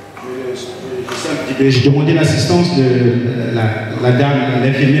 J'ai demandé l'assistance de la dame,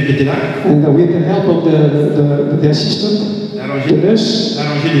 l'infirmière qui était là. And with the help of the assistant, the nurse,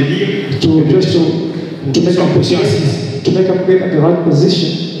 d'arranger les lits, to make up bed at the right position.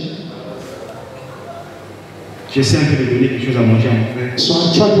 J'essaie un peu de donner quelque chose à manger à mon frère. So I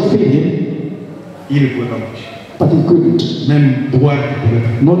tried to feed him. Il ne pouvait pas manger. But he couldn't. Même boire, il ne pouvait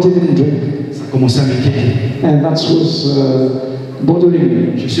pas. Not even drink. Ça commençait à m'inquiéter. And that was bothering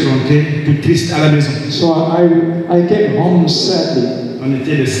me. Je suis rentré tout triste à la maison. So I came home sadly. On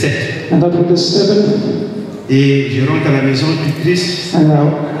était le 7. And that was the 7th. Et je rentre à la maison du Christ. And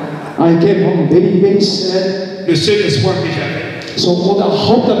I came home very, very sad. Le seul espoir que j'avais, so all the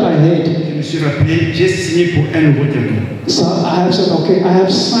hope that I had, je me suis rappelé, j'ai signé pour un nouveau traitement. So I have said, okay, I have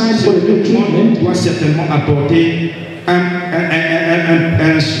signed for the new treatment. Doit certainement apporter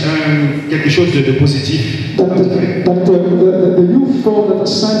quelque chose de positif. That the new form that I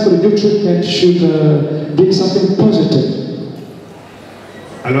signed for the new treatment should bring something positive.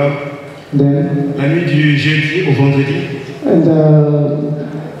 Alors, then, la nuit du jeudi au vendredi, and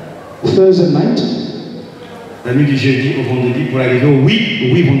Thursday night, la nuit du jeudi au vendredi pour arriver au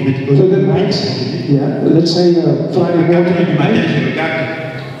oui vendredi. Thursday night, yeah, let's say Friday morning. Du matin, je regarde.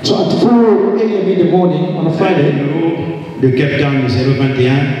 So at 4 a.m. in the morning on a Friday, de Cape Town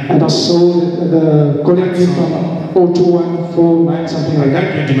 021, and I saw the connecting from 02149, something like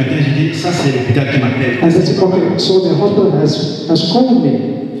that. Du matin, j'ai dit, ça c'est l'hôpital qui m'appelle. And I said, okay, so the hospital has called me.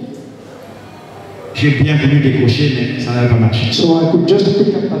 J'ai bien voulu décrocher, mais ça n'avait pas marché. So I could just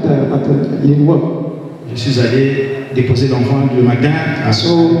pick up at the work. Je suis allé déposer l'enfant le matin.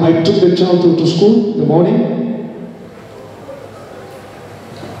 So I took the child to school in the morning.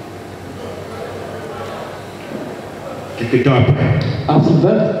 Quelque temps après, after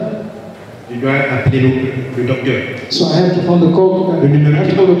that, je dois appeler le docteur. So I have to find the call. Le numéro. I have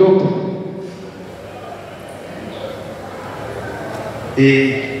to call the doctor.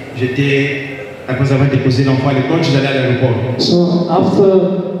 Et j'étais, après avoir déposé l'enfant à l'école, je suis allé à l'aéroport. So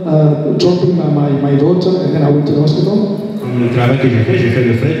after dropping my daughter, and then I went to the hospital. Comme le travail que j'ai fait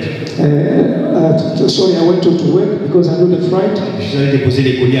le fret. Sorry, I went to work because I do the flight. Je suis allé déposer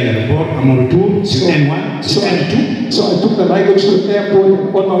les colis à l'aéroport. À mon retour, sur N1, so I took the luggage to the airport.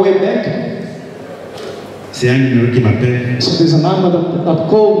 On my way back, c'est un numéro qui m'appelle. So there's a number that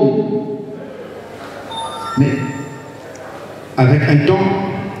called me. Mais avec un ton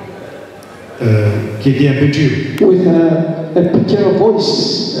qui était un peu dur. With a peculiar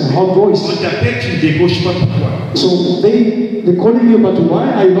voice, a hard voice. On t'appelle, tu ne débauches pas pourquoi. So they calling you, but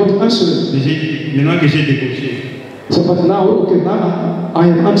why are you not answering? Maintenant que j'ai débauché. So but now, okay, now I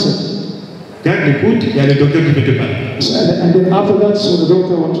am answered. Quand tu écoutes, il y a le docteur qui peut te parler. So, and then after that, so the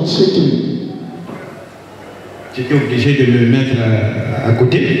doctor wanted to speak to me. J'étais obligé de me mettre à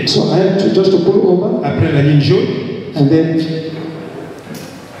côté. So I had to just to pull over. Après la ligne jaune. And then.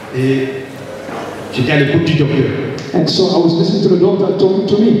 Et j'étais à l'écoute du docteur. And so I was listening to the doctor talking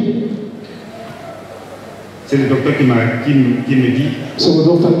to me. C'est le docteur qui me dit. So the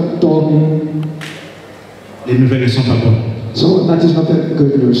doctor told me. Les nouvelles ne sont pas bonnes. So that is not a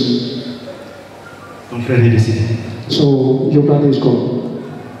good news. Ton frère est décédé. So your brother is gone.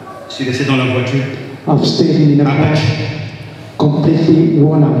 Je suis resté dans la voiture. I've stayed in a car, completely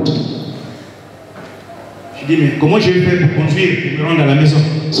worn out. Je dis, mais comment je vais faire pour conduire, pour me rendre à la maison?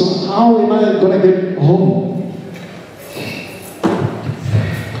 So how am I going to get home?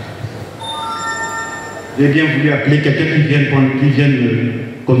 J'ai bien voulu appeler quelqu'un qui vienne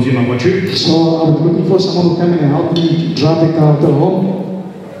conduire ma voiture. So I was looking for someone who come and help me drive the car to home.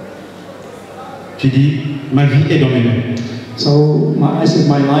 J'ai dit, ma vie est dans mes mains. So I said,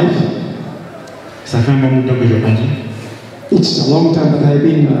 my life. Ça fait un bon moment que je conduis. It's a long time that I've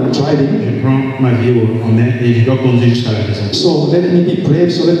been driving. Je prends ma vie en main et je dois conduire jusqu'à la maison. So let me be brave,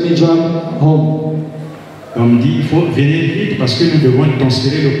 so let me drive home. On me dit, il faut venir vite parce que nous devons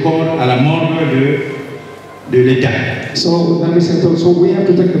transférer le corps à la morgue de l'État. So then we said, so we have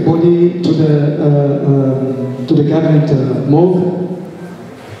to take the body to the government morgue.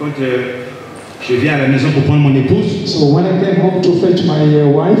 Quand je viens à la maison pour prendre mon épouse. So when I came home to fetch my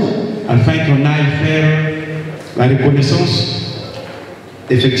wife. Afin qu'on aille faire la reconnaissance,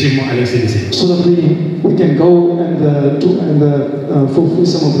 effectivement, Alex est décédé. So that we can go and fulfill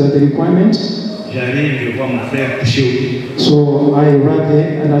some of the requirements. J'arrive, je vois mon frère couché au lit. So I ran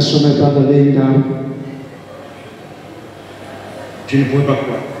there and I saw my brother laying down. Je ne pouvais pas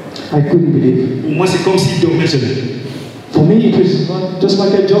croire. I couldn't believe. Pour moi, c'est comme s'il dormait seulement. For me, it was just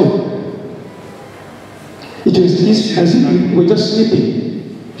like a joke. It was as if we were just sleeping.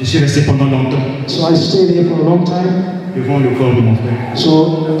 Je suis resté pendant longtemps. So I stayed there for a long time. Devant le corps de mon frère.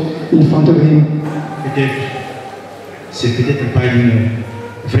 So in front of him. C'est peut-être pas une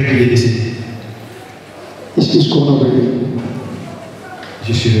vraie qu'il est décédé. It's just gone already.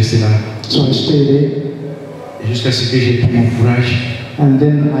 Je suis resté là. So I stayed there. Jusqu'à ce que j'ai pris mon courage. And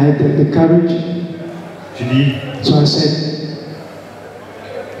then I had the courage. Je dis. So I said.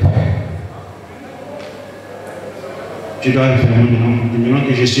 Je dois faire maintenant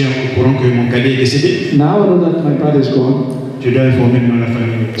que je suis au courant que mon cadet est décédé. Now I know that my brother is gone. Je dois informer maintenant la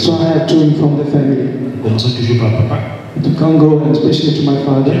famille. So I had to inform the family. commençons toujours par papa. To Congo, and especially to my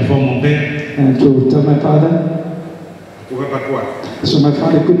father, J'informe mon père. and to tell my father. Pourquoi pas toi? So my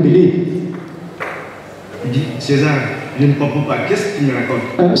father couldn't believe. Il dit, César, je ne comprends pas. Qu'est-ce que tu me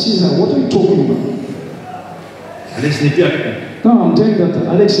racontes? César, what are you talking about? Alex n'est plus avec nous. No, I'm telling that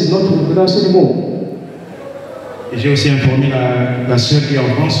Alex is not with us anymore. Et j'ai aussi informé la soeur qui est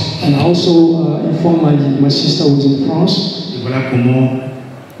en France. And I also informed my sister who is in France. Et voilà comment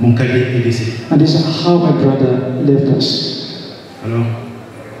mon cadet est décédé. And this is how my brother left us. Alors,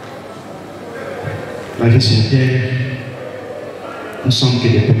 la vie sur terre, nous sommes que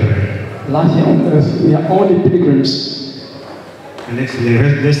des pèlerins. Life here on earth, we are only pilgrims. Alex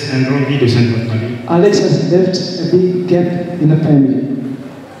laisse un grand vide au sein de notre famille. Alex has left a big gap in the family.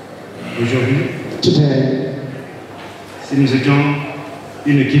 Aujourd'hui, Today, si nous étions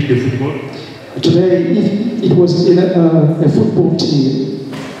une équipe de football, if it was in a football team,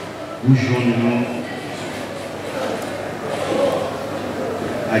 nous jouons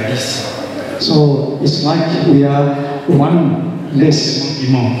à 10. so it's like we are one less.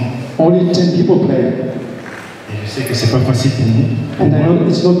 Il manque. Only 10 people play. Et je sais que c'est pas facile pour nous. And I know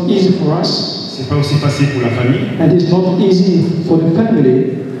it's not easy for us. C'est pas aussi facile pour la famille. And it's not easy for the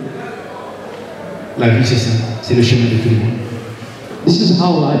family. La vie, c'est ça. C'est le chemin de tout le monde. This is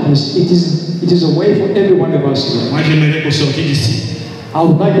how life is. It is a way for every one of us here. Moi, j'aimerais qu'au sortir d'ici, I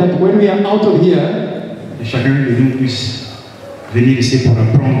would like that when we are out of here, chacun de nous puisse venir ici pour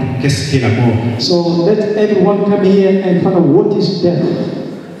apprendre qu'est-ce qu'est la mort. so let everyone come here and find out what is death.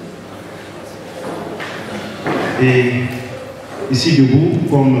 Et ici debout,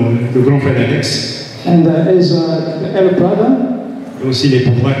 comme le grand frère Alex, And as the elder brother, et aussi les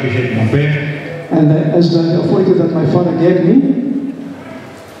pouvoirs que j'ai de mon père, and as the authority that my father gave me,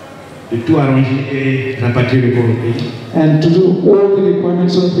 de tout arranger et rapatrier le corps au pays. and to do all the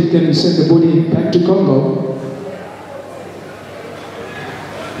requirements so that we can send the body back to Congo,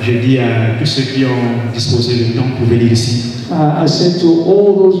 Je dis à tous ceux qui ont disposé du temps pour venir ici, I said to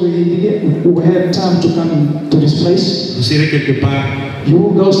all those who had time to come to this place, vous serez quelque part, you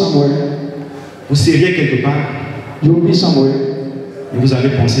will go somewhere, vous seriez quelque part, you will be somewhere, et vous avez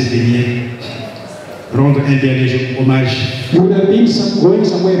pensé venir rendre un dernier hommage you would have been going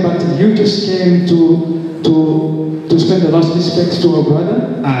somewhere, but you just came to spend the last respect to our brother,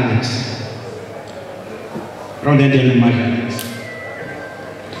 à Alex. Rendre un dernier hommage à Alex.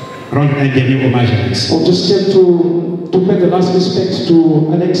 Rendre un dernier hommage à Alex. or just came to pay the last respect to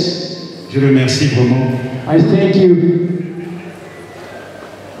Alex. Je remercie vraiment, I thank you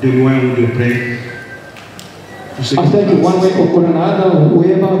de loin ou de près, tous ceux I thank you one way or another,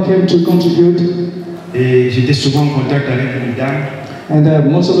 whoever came to contribute. Et j'étais souvent en contact avec une dame, And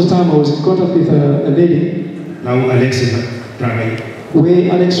most of the time I was in contact with a lady là où Alex travaillait.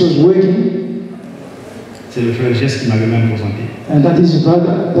 where Alex was working, C'est le frère Gest qui m'avait même présenté. and this is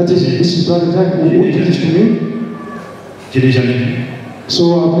brother Jack who introduced to me. Je ne l'ai jamais vu. So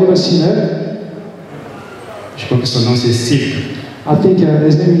I've never seen her. Je crois que son nom c'est Sylvie. I think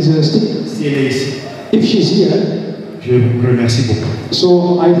his name is Steve. Si elle est ici, If she's here, je vous remercie beaucoup.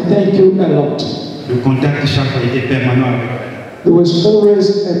 so I thank you a lot. Le contact chaque fois était permanent avec elle. There was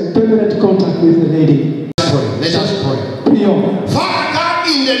always a permanent contact with the lady. Let us pray. Prions. Father God,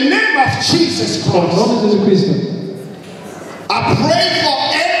 in the name of Jesus Christ, Lord Jesus Christ. I pray for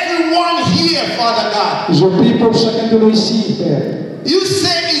everyone here, Father God. Je prie pour chacun de nous ici, Père. You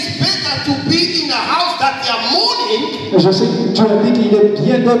say it's better to be in a house that they are mourning Je sais que tu as dit qu'il est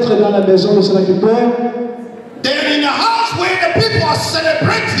bien d'être dans la maison de sacrificateur than in a house where the people are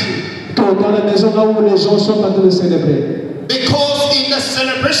celebrating. que dans la maison là où les gens sont en train de célébrer. Because in the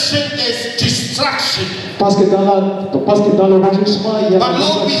celebration there's distraction. Parce que dans l'enregistrement, il y a But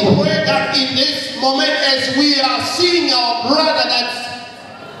Lord, we pray that in this moment as we are seeing our brother that's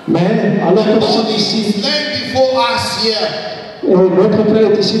mais alors que nous sommes body ici, is laying before us here, et notre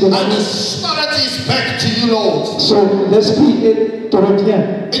frère est ici devant and the nous. spirit is back to you, Lord. So, l'esprit te revient.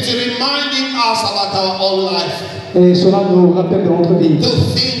 It's reminding us about our own life. Et cela nous rappelle de notre vie. To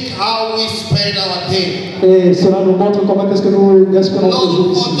think how we spend our day. Et cela nous montre comment est-ce que nous gaspillons notre jour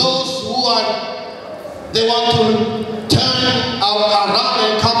Lord, for ici. those who they want to turn around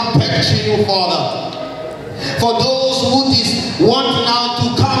and come back to you, Father. For those who want now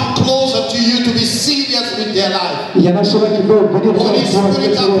to come closer to you, to be serious with their life. Il y en a ceux qui veulent venir Holy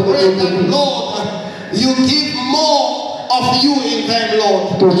Spirit, I pray that, vers Lord, you give more of you in them,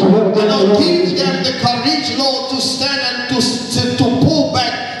 Lord. toi. And I'll give them the courage, Lord, to stand and to pull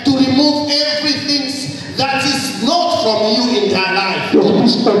back, to remove everything that is not from you in their life. To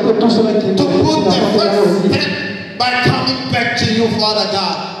put the first step by coming back to you, Father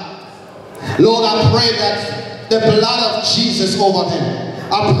God. Lord, I pray that the blood of Jesus over them.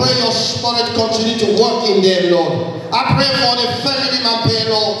 I pray your spirit continue to work in them, Lord. I pray for the family, Mapeyet,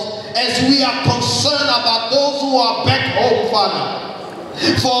 Lord, as we are concerned about those who are back home, Father.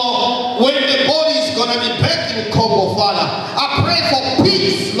 For when the body is going to be back in Congo, Father, I pray for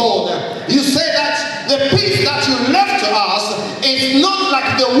peace, Lord. You say that the peace that you left to us is not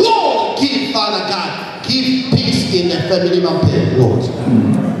like the world give, Father God. Give peace in the family, Mapeyet, Lord.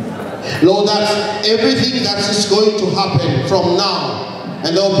 Lord, that everything that is going to happen from now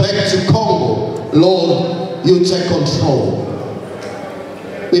and then back to Congo, Lord, you take control.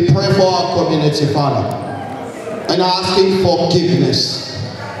 We pray for our community, Father, and asking forgiveness,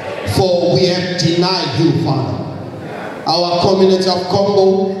 for we have denied you, Father. Our community of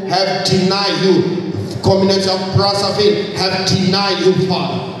Congo have denied you. Community of Brazzaville have denied you,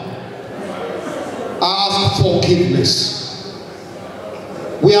 Father. I ask forgiveness.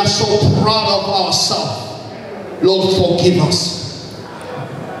 We are so proud of ourselves. Lord, forgive us.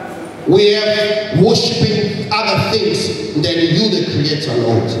 We are worshiping other things than you, the Creator,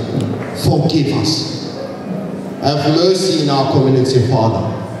 Lord. Forgive us. Have mercy in our community, Father.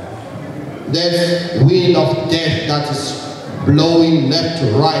 That wind of death that is blowing left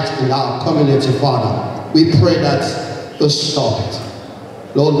to right in our community, Father, we pray that you stop it.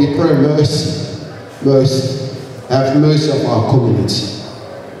 Lord, we pray mercy, mercy. Have mercy of our community.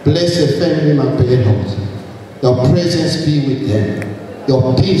 Bless the family, Mapeyet, Lord. Your presence be with them.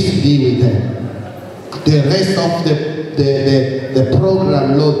 Your peace be with them. The rest of the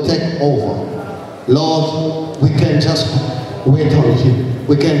program, Lord, take over. Lord, we can just wait on you.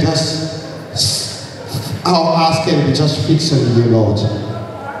 We can just, our ask can be just fixed on you, Lord.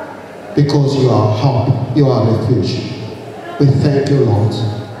 Because you are help, you are refuge. We thank you, Lord.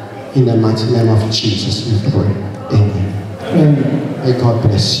 In the mighty name of Jesus, we pray. Amen. Amen. May God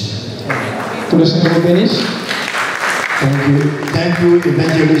bless you. Thank you. Thank you,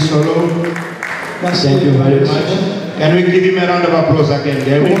 Evangelist Solo. Thank you very much. Can we give him a round of applause again?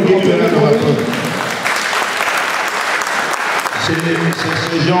 Can we give him a round of applause? C'est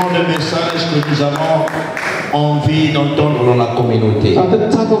ce genre de message que nous avons envie d'entendre dans la communauté. The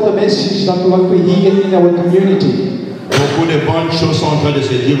type of the message that we want to hear in our community. Beaucoup de bonnes choses sont en train de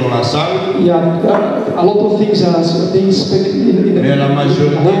se dire dans la salle. Yeah, a lot of things are being spoken in the mais la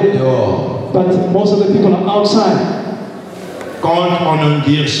majorité dehors. But most of the people are outside. Quand on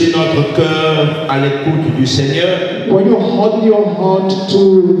endurcit notre cœur à l'écoute du Seigneur, when you hold your heart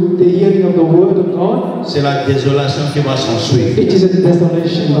to the hearing of the word of God, c'est la désolation qui va s'ensuivre. It is a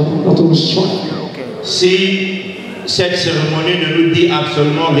desolation that will strike. Si cette cérémonie ne nous dit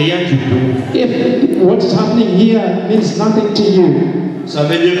absolument rien du tout, if what is happening here means nothing to you, ça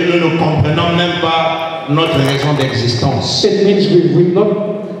veut dire que nous ne comprenons même pas notre raison d'existence. It means we will not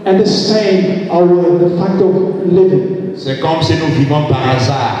understand the fact of living. C'est comme si nous vivons par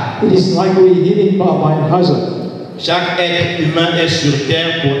hasard. It is like we living by hazard. Chaque être humain est sur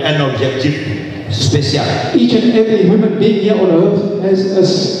terre pour un objectif spécial. Each and every human being here on earth has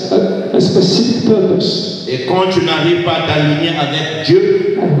a specific purpose. Et quand tu n'arrives pas à t'aligner avec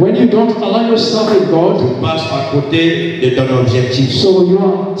Dieu, and when you don't align yourself with God, tu passes à côté de ton objectif. So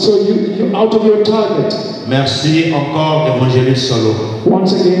you're out of your target. Merci encore, évangéliste Solo.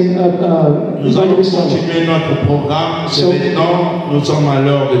 Once again, nous allons continuer notre programme. Maintenant, nous sommes à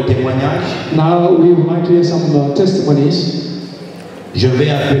l'heure de témoignage. Now we would like to hear some testimonies. Je vais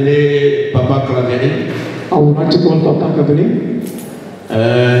appeler Papa Claveri. I would like to call Papa Claveri.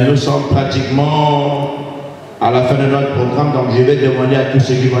 Nous sommes pratiquement à la fin de notre programme, donc je vais demander à tous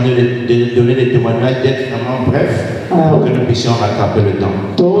ceux qui vont donner des témoignages d'être vraiment brefs pour que nous puissions rattraper le temps.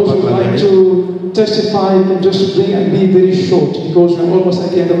 Those who would like to testify can just bring and be very short because we're almost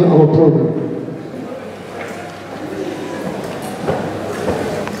at the end of our program.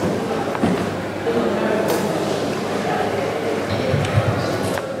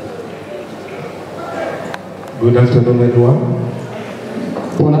 Good afternoon, everyone.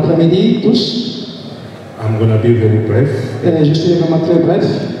 Bon après-midi tous. I'm going to be very brief. Je suis vraiment très bref.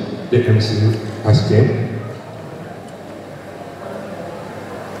 The MC has came.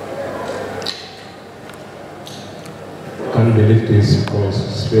 Can't believe this because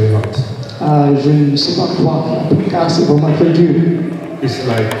it's very hot. Je ne sais pas quoi, car c'est vraiment très dur. It's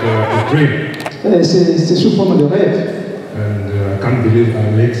like a dream. C'est sous forme de rêve. And I can't believe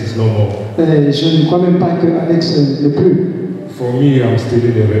Alex is no more. Je ne crois même pas que Alex n'est plus. For me, I'm still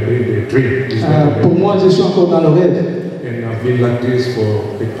in the dream. Pour moi, je suis encore dans le rêve. And I've been like this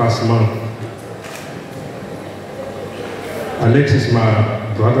for the past month. Alex is my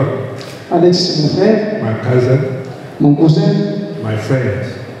brother. Alex, c'est mon frère. My cousin. Mon cousin. My friend.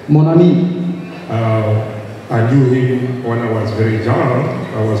 mon ami. I knew him when I was very young.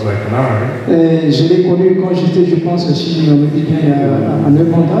 I was like 9. Et je l'ai connu quand j'étais, je pense, aussi à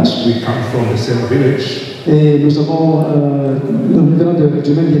 9 ans d'âge. We come from the same village. Et nous venons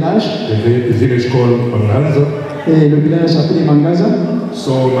du même village. The village called Manganza. Et le village appelé Mangaza.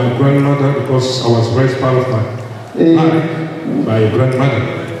 So my grandmother, because I was raised part of my life by a grandmother.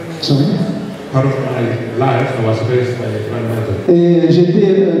 Sorry. Part of my life, I was raised by a grandmother. Et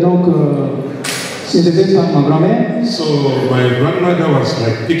j'étais donc élevé par ma grand-mère. So my grandmother was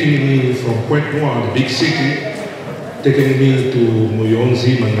like picking me from Point Noir, the big city, taking me to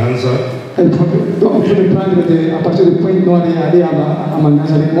Muyonzi, Manganza. Elle pouvait me prendre à partir de Point Noir et aller à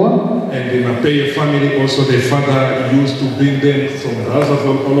Mangaza avec moi. And the MAPEYET family also, their father used to bring them from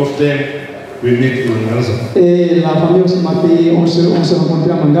Brazzaville, all of them. We meet in Mangaza. Et la famille aussi MAPEYET, on se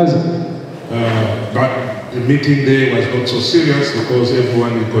rencontrait à Mangaza. But the meeting there was not so serious because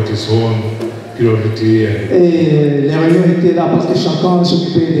everyone got his own priority. Et les réunions étaient là parce que chacun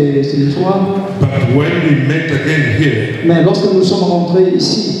s'occupait de ses histoires. But when we met again here, mais lorsque nous sommes rentrés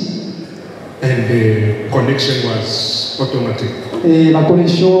ici, and the connection was automatic. Et la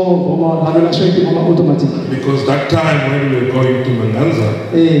connexion, vraiment, la relation était vraiment automatique. Because that time when we were going to Manganza,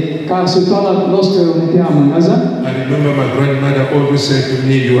 et car ce temps-là, lorsque on était à Mangaza, I remember my grandmother always said to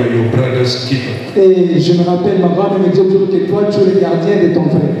me, "You are your brother's keeper." Et je me rappelle, ma grand-mère me disait toujours que toi, tu es le gardien de ton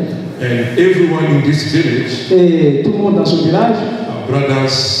frère. And everyone in this village, et tout le monde dans ce village, our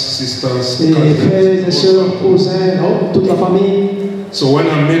brothers, sisters, et frères et sœurs, cousins, toute la famille. So when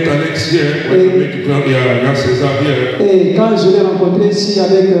I met Alex here, when I met César here, et quand je l'ai rencontré ici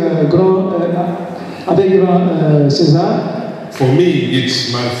avec grand César, for me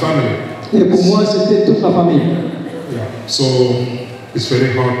it's my family. Et pour moi c'était toute la famille. Yeah. So it's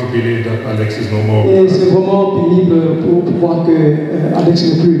very hard to believe that Alex is no more. Et c'est vraiment pénible pour voir que Alex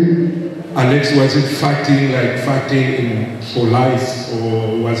n'est plus. Alex wasn't fighting for life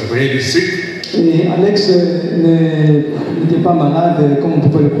or was really sick. Et Alex n'était pas malade comme on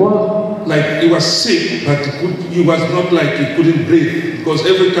pouvait le croire. Like he was sick, but he was not like he couldn't breathe. Because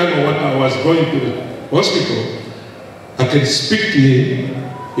every time I was going to the hospital, I can speak to him.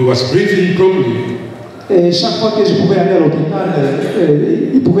 He was breathing properly. Et chaque fois que je pouvais aller à l'hôpital,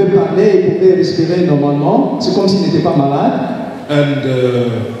 il pouvait parler, il pouvait respirer normalement. C'est comme s'il n'était pas malade. And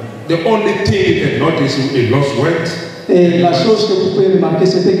the only thing I noticed, he lost weight. Et la chose que vous pouvez remarquer,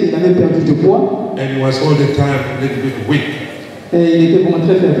 c'était qu'il avait perdu du poids. And he was all the time a little bit weak. Et il était vraiment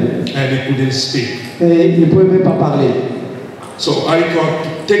très faible. And he couldn't speak. Et il ne pouvait même pas parler. So I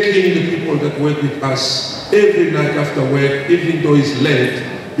thought taking the people that work with us every night after work, even though it's late,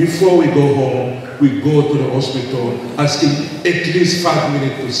 before we go home, we go to the hospital, asking at least 5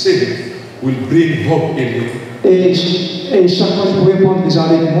 minutes to sing, will bring hope in him. Et chaque fois, je pouvais prendre des gens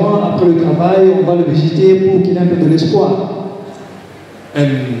avec moi. Après le travail, on va le visiter pour qu'il ait un peu de l'espoir. And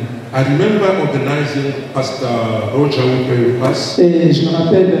I remember organizing Pastor Roger who prayed with us. Et je me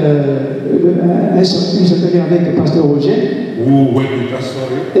rappelle une certaine avec Pasteur Roger. Who worked with us,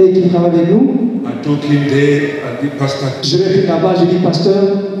 sorry. Et qui travaille avec nous. I took him there and the pastor. Je l'ai pris là-bas, j'ai dit pasteur.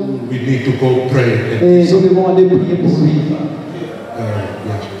 We need to go pray. Et nous devons aller prier pour lui.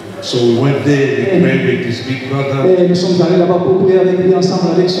 So we went there, we prayed with his big brother. Et nous sommes allés là-bas pour prier avec lui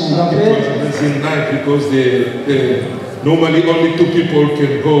ensemble avec son grand frère. It was amazing night because normally only 2 people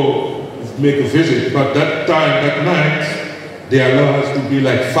can go make a visit, but that night, they allow us to be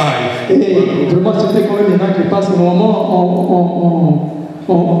like 5. Et vraiment c'était quand même miracle parce que normalement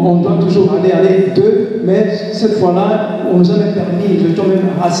on doit toujours aller 2, mais cette fois-là on nous avait permis, je tombe même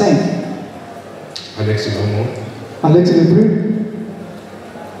à 5. Alex est mort. Alex n'est plus.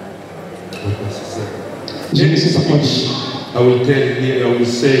 Je ne sais pas quoi dire. I will tell you, I will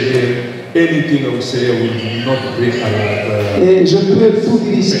say here, anything I will say, I will not bring Alex. Et je peux tout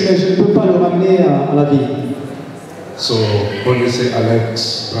dire ici, mais je ne peux pas le ramener à la vie. So, only say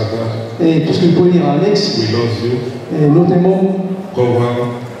Alex, brother. Et tout ce que vous pouvez dire à Alex, we love you. Et nous t'aimons. Go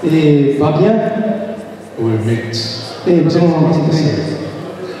well. Et va bien. We will meet. Et nous allons rencontrer.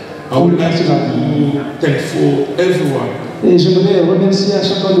 I would like to thank for everyone. Et je voudrais remercier à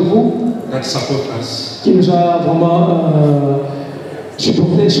chacun de vous that support us. Qui nous a vraiment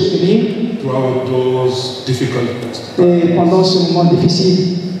supporté, soutenu. Throughout those difficult et pendant ce moment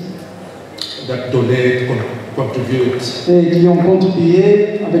difficile. That donate, contribute. Et qui ont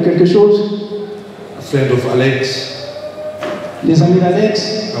contribué avec quelque chose. A friend of Alex. Les amis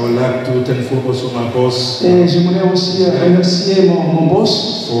d'Alex. I would like to thank for also my boss. Et j'aimerais aussi remercier mon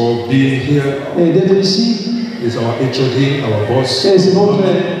boss. For being here. Et d'être ici. Is our HOD, our boss. Et c'est notre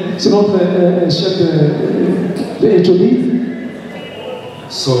chef de HOD.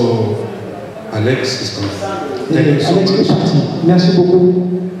 So, Alex is coming. Thank you so Alex est much. parti. Merci beaucoup.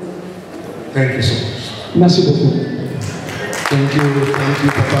 Thank you so much. Merci beaucoup. Thank you,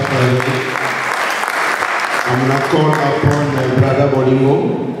 Papa. I'm going to call upon Brother Bolingo.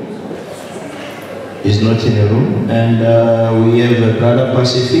 He's not in the room. And we have Brother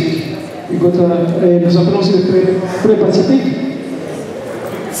Pacific. Nous appelons aussi le frère Pacifique.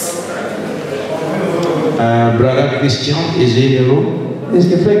 Brother Christian is in the room. Est-ce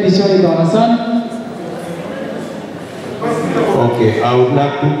que frère Christian est dans la salle? Okay, I would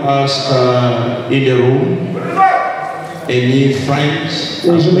like to ask in the room any friends,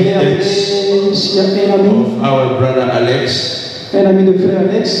 of our brother Alex, un ami de frère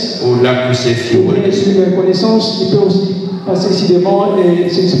Alex, who would like to say a few words. une connaissance, il peut aussi passer ici devant et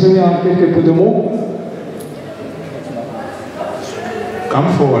s'exprimer en quelques peu de mots. Come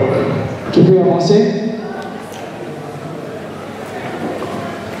forward, brother. Tu peux avancer.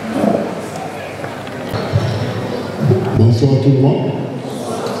 Bonsoir tout le monde.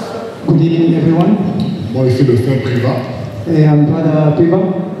 Good evening, everyone. Moi, ici le frère Priva. Et I'm Brother Priva.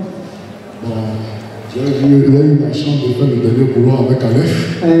 Bon, j'ai eu la chance de faire le dernier boulot avec Alex.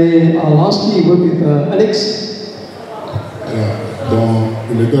 Et lastly, worked with Alex. Donc,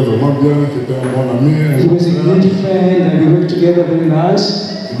 il était vraiment bien, c'était un bon ami. He was a great friend and we worked together very nice.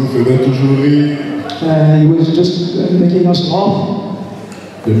 Il nous faisait toujours rire. He was just making us laugh.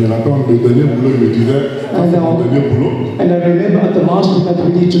 Je me rappelle, le dernier boulot, il me disait, c'est mon dernier boulot. And I remember at the last we had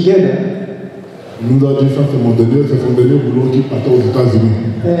really together. Il nous a dit, ça c'est mon dernier, c'est son dernier boulot qui partait aux États-Unis.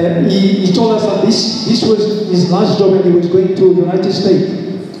 He told us that this was his last job and he was going to the United States.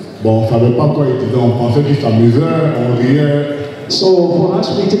 Bon, on ne savait pas quoi il disait, on pensait qu'il s'amusait, on riait. So for us,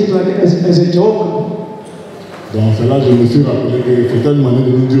 we take it like as a joke. Donc c'est là que je me suis rappelé que c'était une manière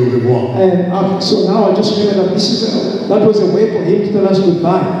de nous dire au revoir. And so now I just remember that that was a way for him to tell us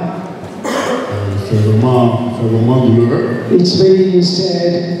goodbye. C'est vraiment douloureux. It's very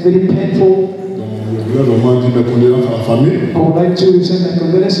sad, very painful. Donc je voulais vraiment dire mes condoléances à la famille. I would like to send my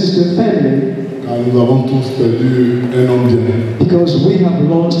condolences to the family. Car nous avons tous perdu un homme bien. Because we have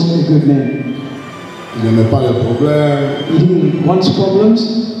lost a good man. Il n'aimait pas les problèmes. He didn't want problems.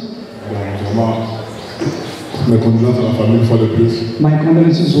 Donc vraiment, mes condoléances à la famille une fois de plus. My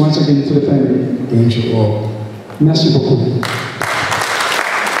condolences once again to the family. Thank you all. Merci beaucoup.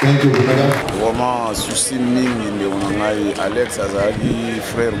 Thank you, brother. Vraiment, souci mingi ndio ngai Alex azali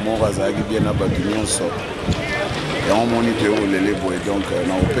frère moko azali bien na bato nyonso. Et on moni te olele boye donc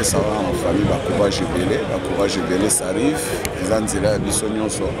na opesa na famille ba courage belé ça arrive. Les anzela biso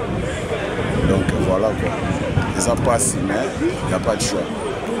nyonso. Donc voilà quoi. Ça passe mais il n'y a pas de choix.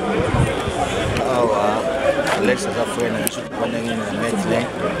 Ah ouais. Alex a fait un petit peu de mettre.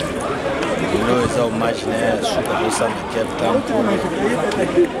 You know, it's how much now, super person in Cape Town.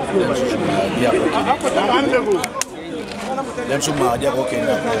 Then to my dear, okay,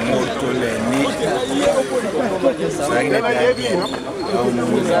 more to learn.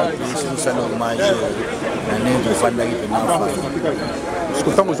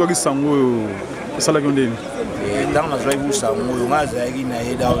 Dans la joie où ça mouille, on a zagi na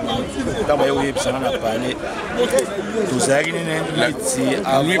ida, t'as eu une personne à parler. Tout zagi n'est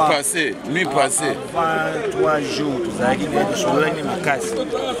nuit passée. Avant 3 jours, tout zagi n'est sur le ma casse.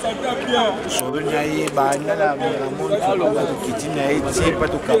 Sur le naïe, bana la monde, qui t'inaïe, c'est pas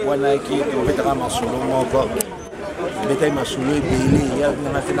tout capouana qui on va te ramasser sur le mot encore. Bétail m'a soulevé, il y a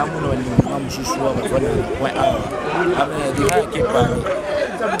un fait l'amour, on ce soir, on va point A. Après, il y a qui parle.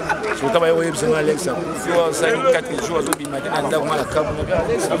 Si vous avez eu besoin d'Alex, il faut 5-4 jours de matin, on a la carte.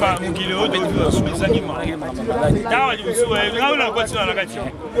 Ça va, mon kilo, mais tu vas soulever ça qui m'a dit.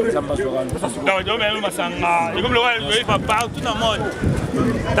 Ça passe au rang. Comme le roi, il va partout dans le monde.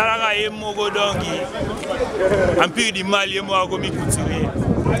 Talaga et Mogodongi. Un peu de mal, et moi, comme il continue.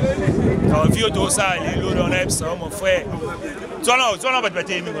 Alors, vieux de ça, les lots dans l'Epsa, mon frère. Zola va te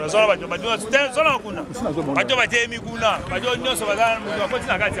battre, zola va te battre, zola kuna. Bato va te mikuna, bato nyonso va za mu ko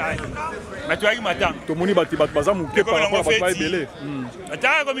tina kati ai. Bato yaki matang. To moni bati baza mu ke par rapport à belé.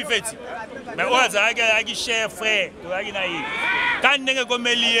 Ataka comme feti. Mais o za yaki chef frère, to yaki na yi. Kan ndenge ko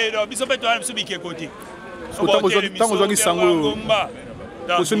melier do biso beto ana biso bike côté. Tango zoki sango.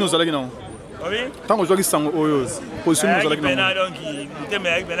 Position nous allons non. Oui. Tango zoki sango oyo. Position nous allons non. Bena donc muteme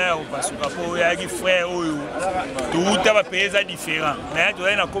yaki bena ko pasuka po yaki frère oyo. Tout va payer différent. Mais tu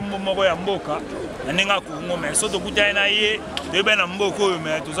as un combo moko ya mboka. Nenga ko mais so to kuta na ye de bena mboko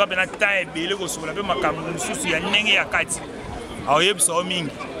mais tu za bena temps ebele ko sola pe makambo mususu ya ndenge ya kati. Awo yebisa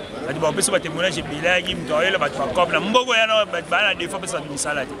mingi. Ati ba pesa ba témoignage ebele ya ki mto ayela ba kopla mboko ya no ba na defa pesa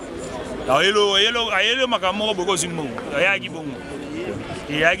misala ti. Ayelo makambo boko zimo. Ya ki bongo.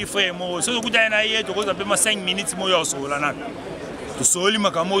 Et il frère moi, ce que tu as eu, tu as fait 5 minutes moi sur la nappe. Tu sors ma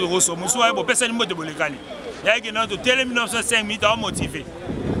camo de rosso, moi soit bon personne ne peut le il y a qui notre télé 5 minutes à motiver.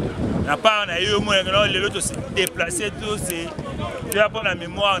 Na pas on a eu moi les autres se déplacer tout c'est tu as pas la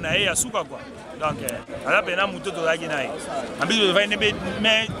mémoire on a eu à souka quoi. Donc ala pena muto to la gina. Ambi to va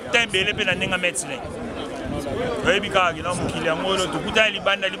mais tembele pena ninga médecin. Rebika qui na mukili ngolo to kuta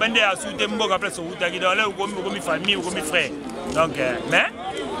libanda ya soute mboka place soute qui dans là ou comme famille ou comme frère. Donc mais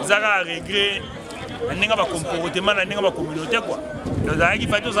zaka regret ninga ba comportement na ninga ba communauté quoi. Donc zaka qui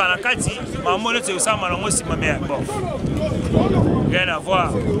fait tout ça na kati maman c'est ça malongo si ma mère bon. Rien à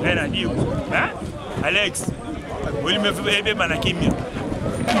voir, rien à dire. Hein? Alex, oui, me fait aider Manakimia.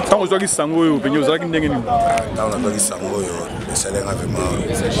 Tant que je suis sango, vous venez aux arcs n'engagez nous. Tant que je suis sango, le salaire a vraiment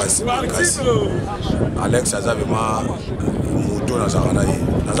passé. Alex a vraiment mouton dans sa ranaïe.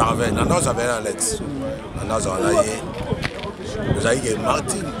 Dans sa ranaïe, dans sa ranaïe, Alex. Dans sa ranaïe, vous avez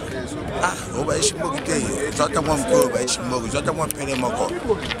Martin. Ah, on va échouer. J'attends mon corps, on va échouer. J'attends mon père et mon corps.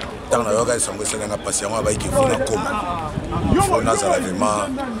 Dans la yoga, ils sont passés dans la passion, on va y faire un coma. Il faut que nous vraiment.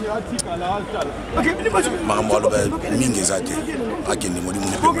 Maman, le bel mingezate. À qui nous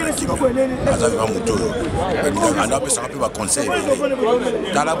disons que nous avons un moto. On a besoin de conseil.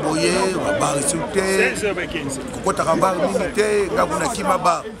 Dans la bouillée, on va pas résulter. Quand on a un bar militaire, on a un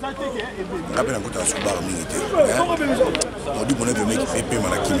kimaba. On a un côté sur bar militaire. On dit qu'on est venu qui fait payer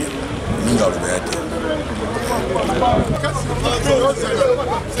ma kimia. Minga le bête.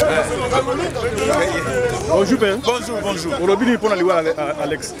 Bonjour père. Bonjour. Aujourd'hui, nous allons aller à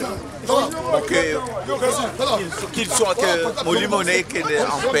Alex. Ok. Qu'il soit que Molimo n'est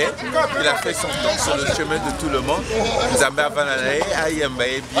en paix. Il a fait son temps sur le chemin de tout le monde. Nous avons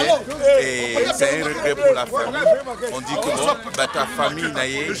bien. Et c'est un regret pour la famille. On dit que bon, bah, ta famille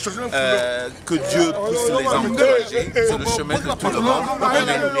que Dieu puisse les encourager sur le chemin de tout le monde. On est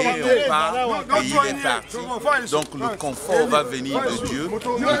né, on part et il est parti. Donc le confort va venir de Dieu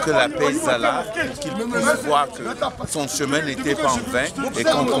pour que la paix soit là, qu'il puisse voir que son chemin n'était pas en vain et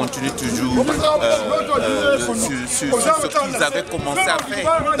qu'on continue toujours sur ce qu'ils avaient commencé à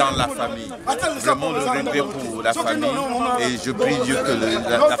faire dans la famille. Vraiment le regret pour la famille et je prie Dieu que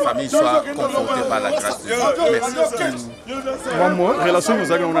la famille soit confortée par la grâce de Dieu. Merci. Relation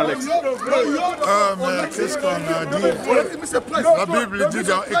nous avons Alex. Mais qu'est-ce qu'on a dit? La Bible dit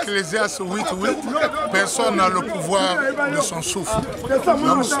dans Ecclésiaste 8:8, personne n'a le pouvoir de son souffle.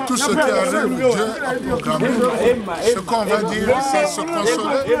 Donc tout ce qui arrive, Dieu a programmé. Ce qu'on va dire, c'est se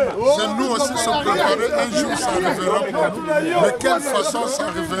consoler. C'est nous aussi se préparer. Un jour, ça arrivera pour nous. De quelle façon ça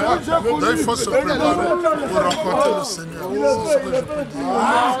arrivera? Donc, il faut se préparer pour rencontrer le Seigneur. C'est ce que je peux dire.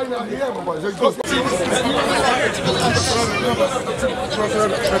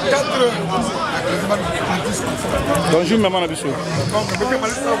 Bonjour maman Nabiso.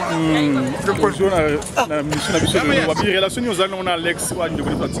 Bonjour la mission Nabiso. On va bien relation nous allons à Alex ou à une de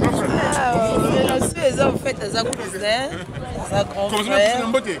vos pratiques. Relation ils ont fait des cousin, sa grand frère.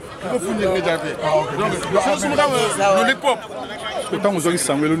 Il faut finir déjà. Le hip-hop. Quand vous avez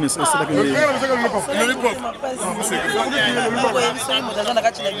Samuel on est ça que le hip-hop.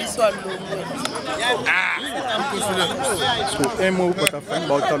 Un mot pour ta femme,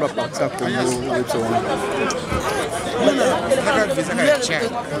 bah tu dois partir à Congo.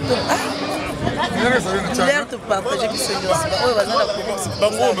 L'air te partager avec ce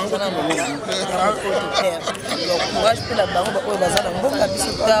courage pour la baron,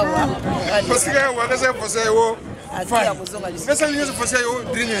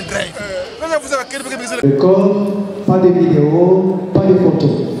 D'accord, pas de vidéos, pas de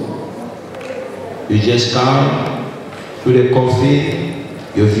photos. You just come to the coffee,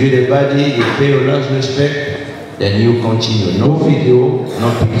 you view the body, you pay your last respect, then you continue. No video, no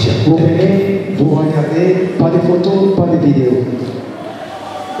picture. Vous venez, vous regardez, pas de photos, pas de vidéos.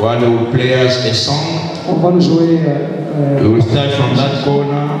 While we will play us a song, on va nous jouer. We will start from that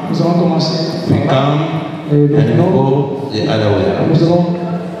corner. Nous allons commencer. We come and we go the other way. Nous allons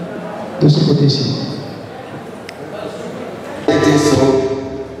de ce côté-ci.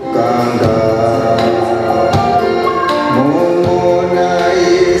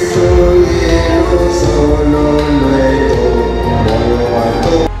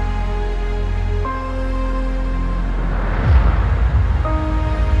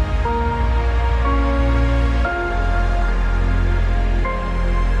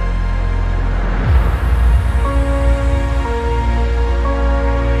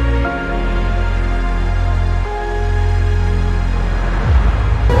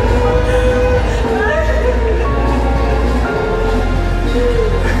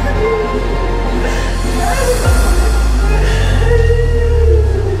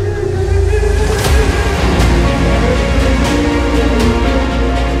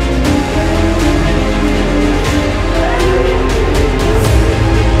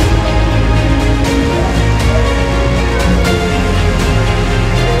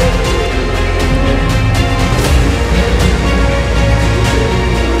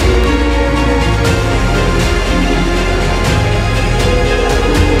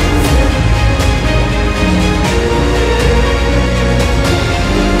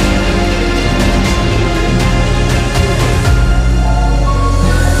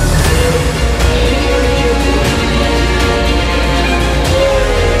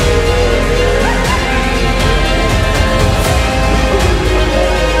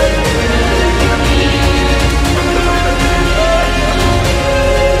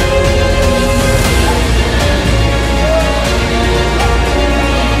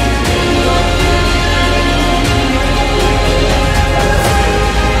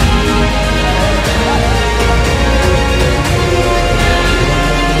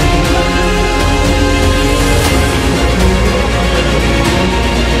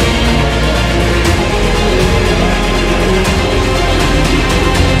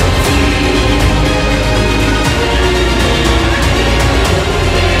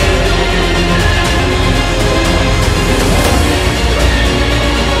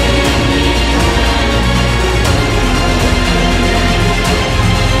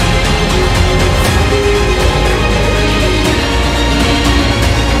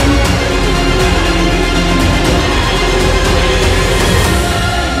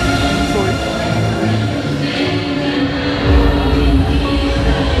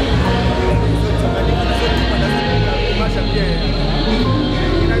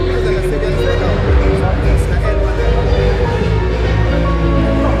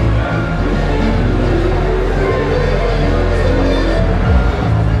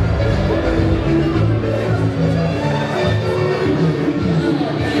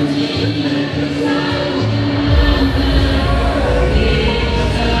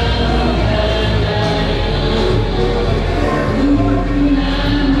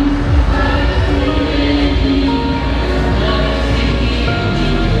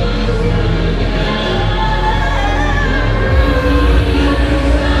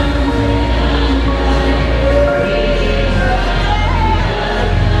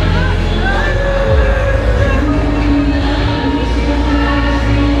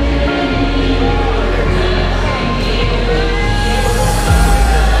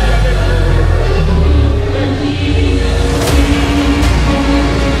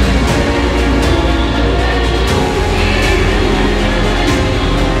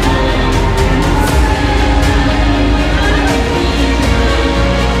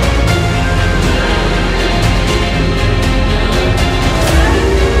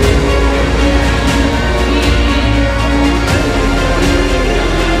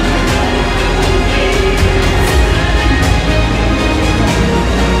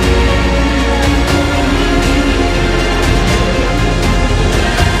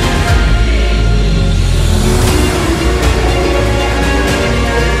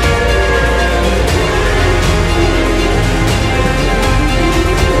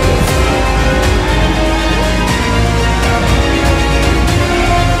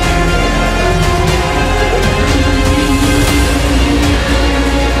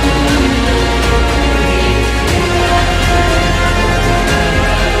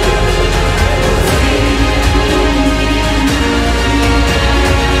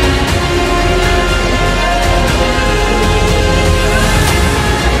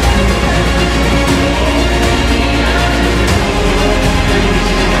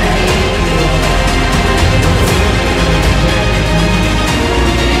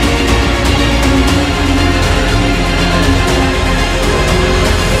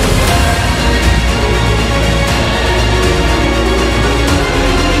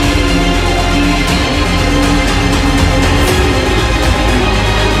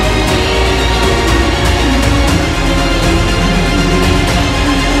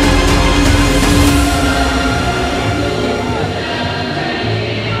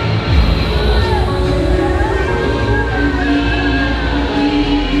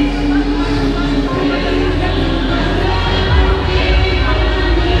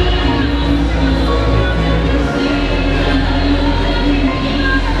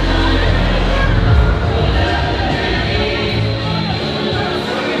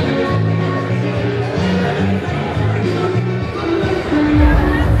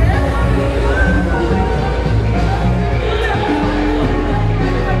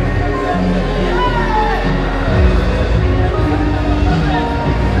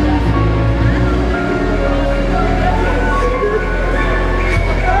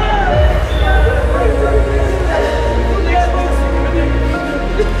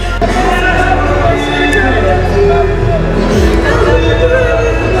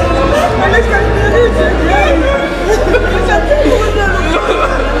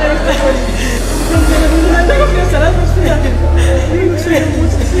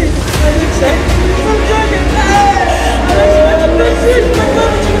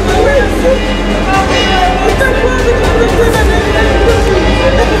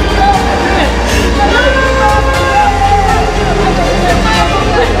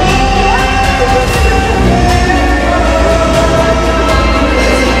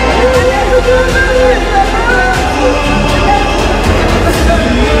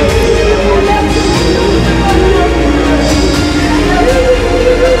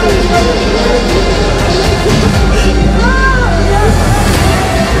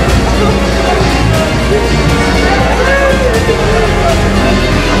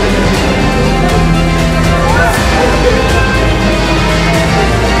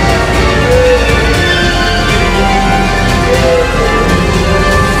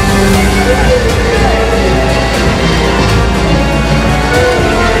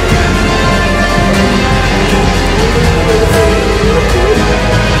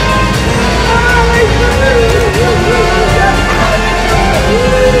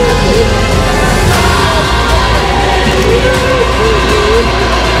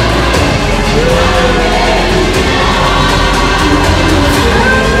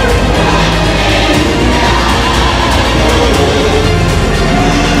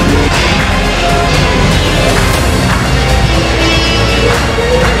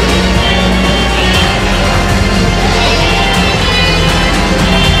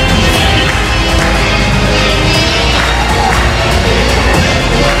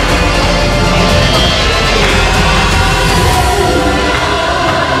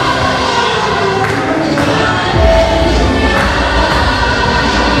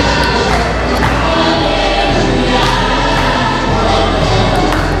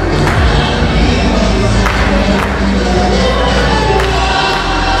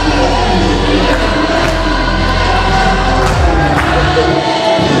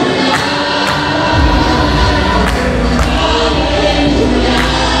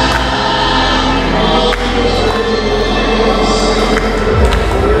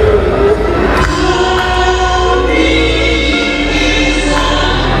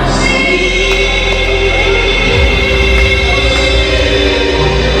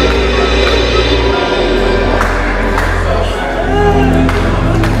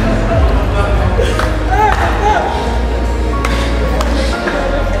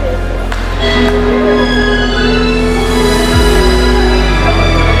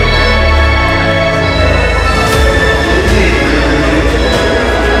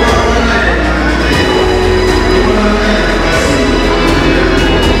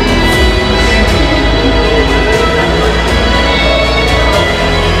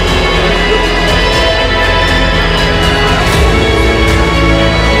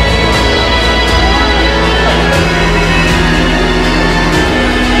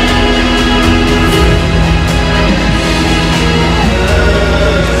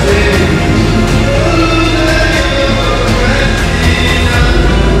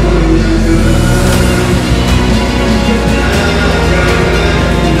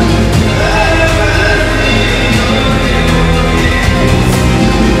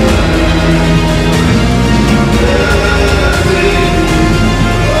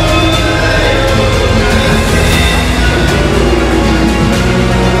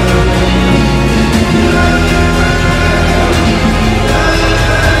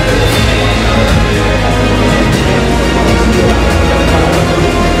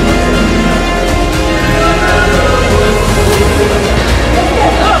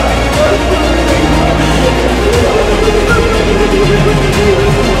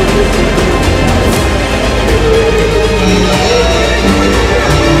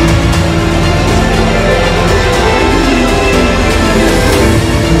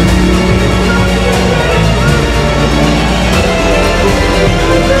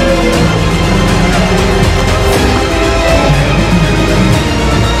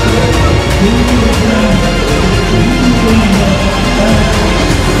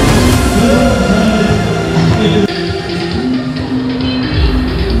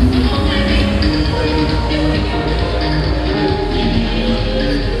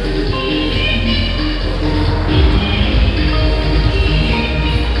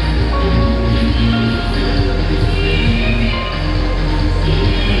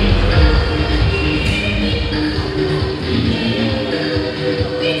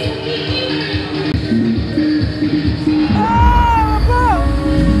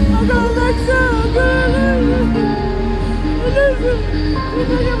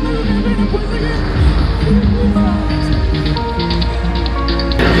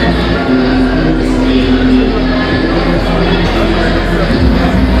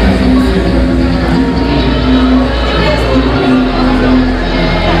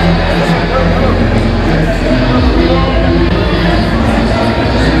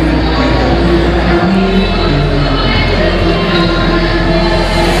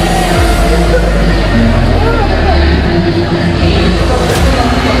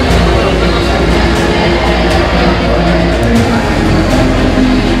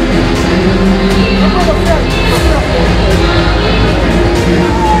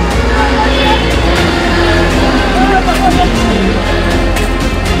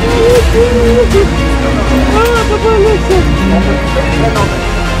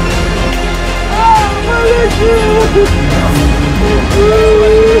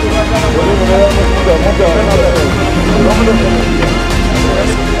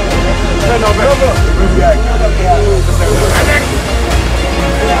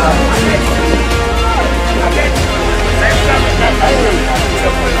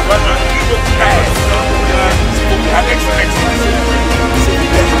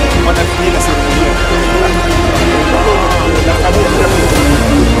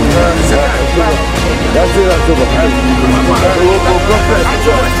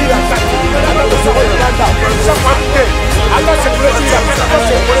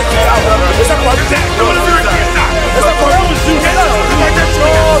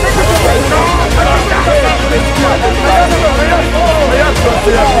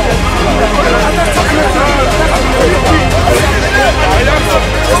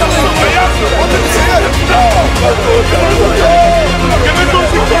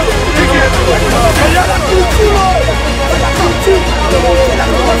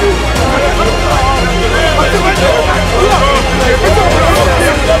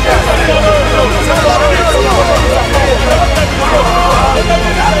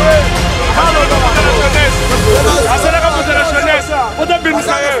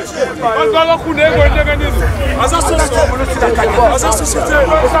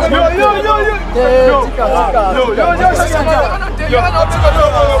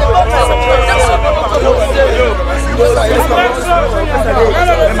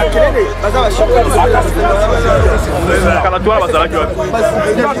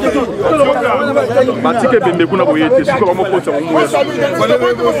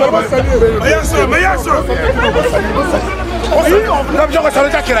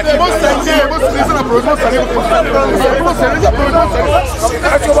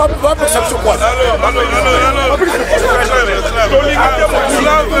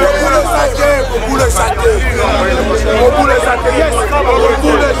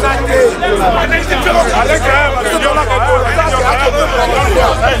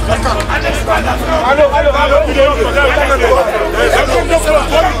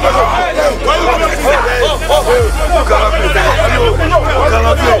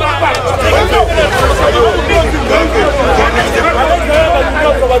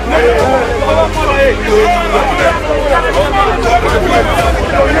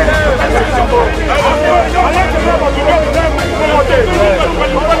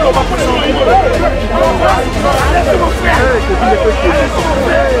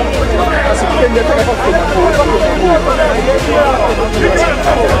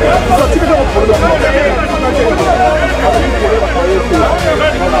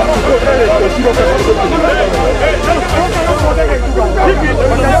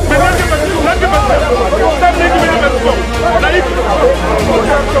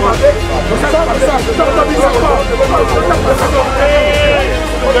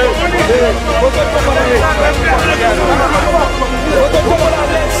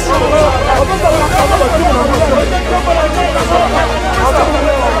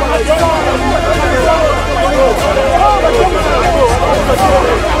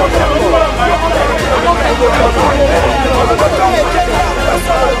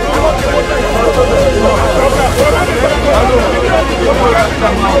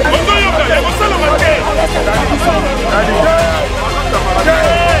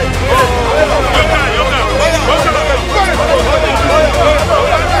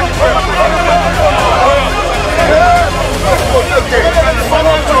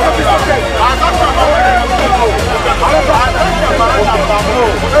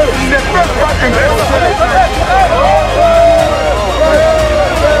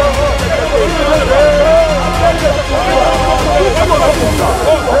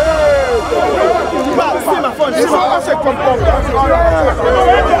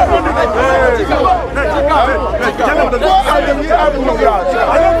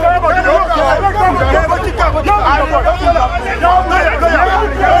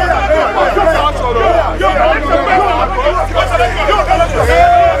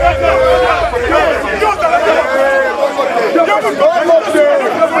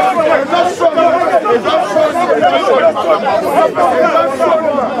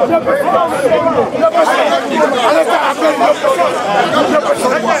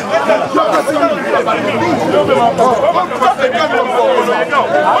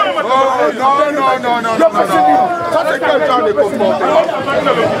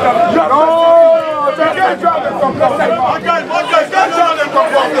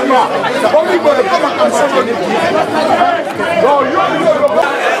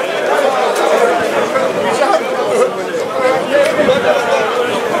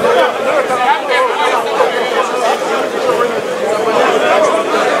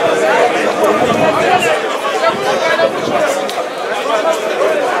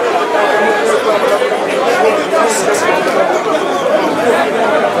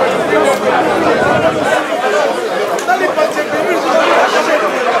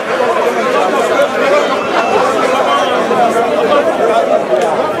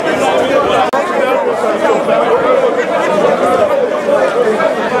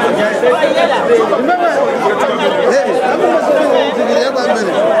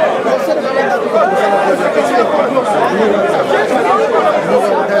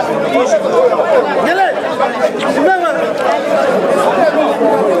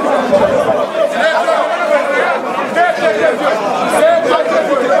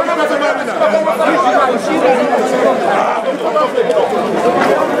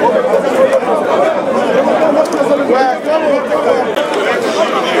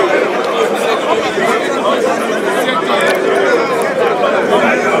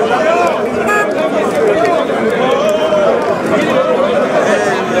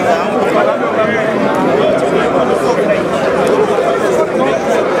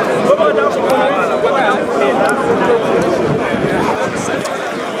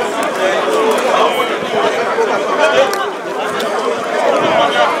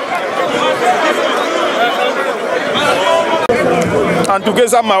 tout cas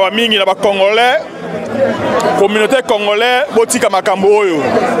ça mawa mingi na ba Congolais communauté congolais botika makambo oyo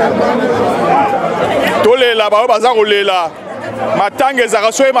tolela ba baza kolela matanga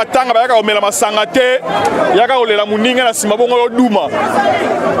ezaka so matanga bayaka komela masanga te yaka kolela muninga na sima bongo duma.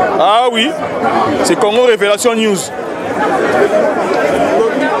 Ah oui, c'est Congo Révélation News.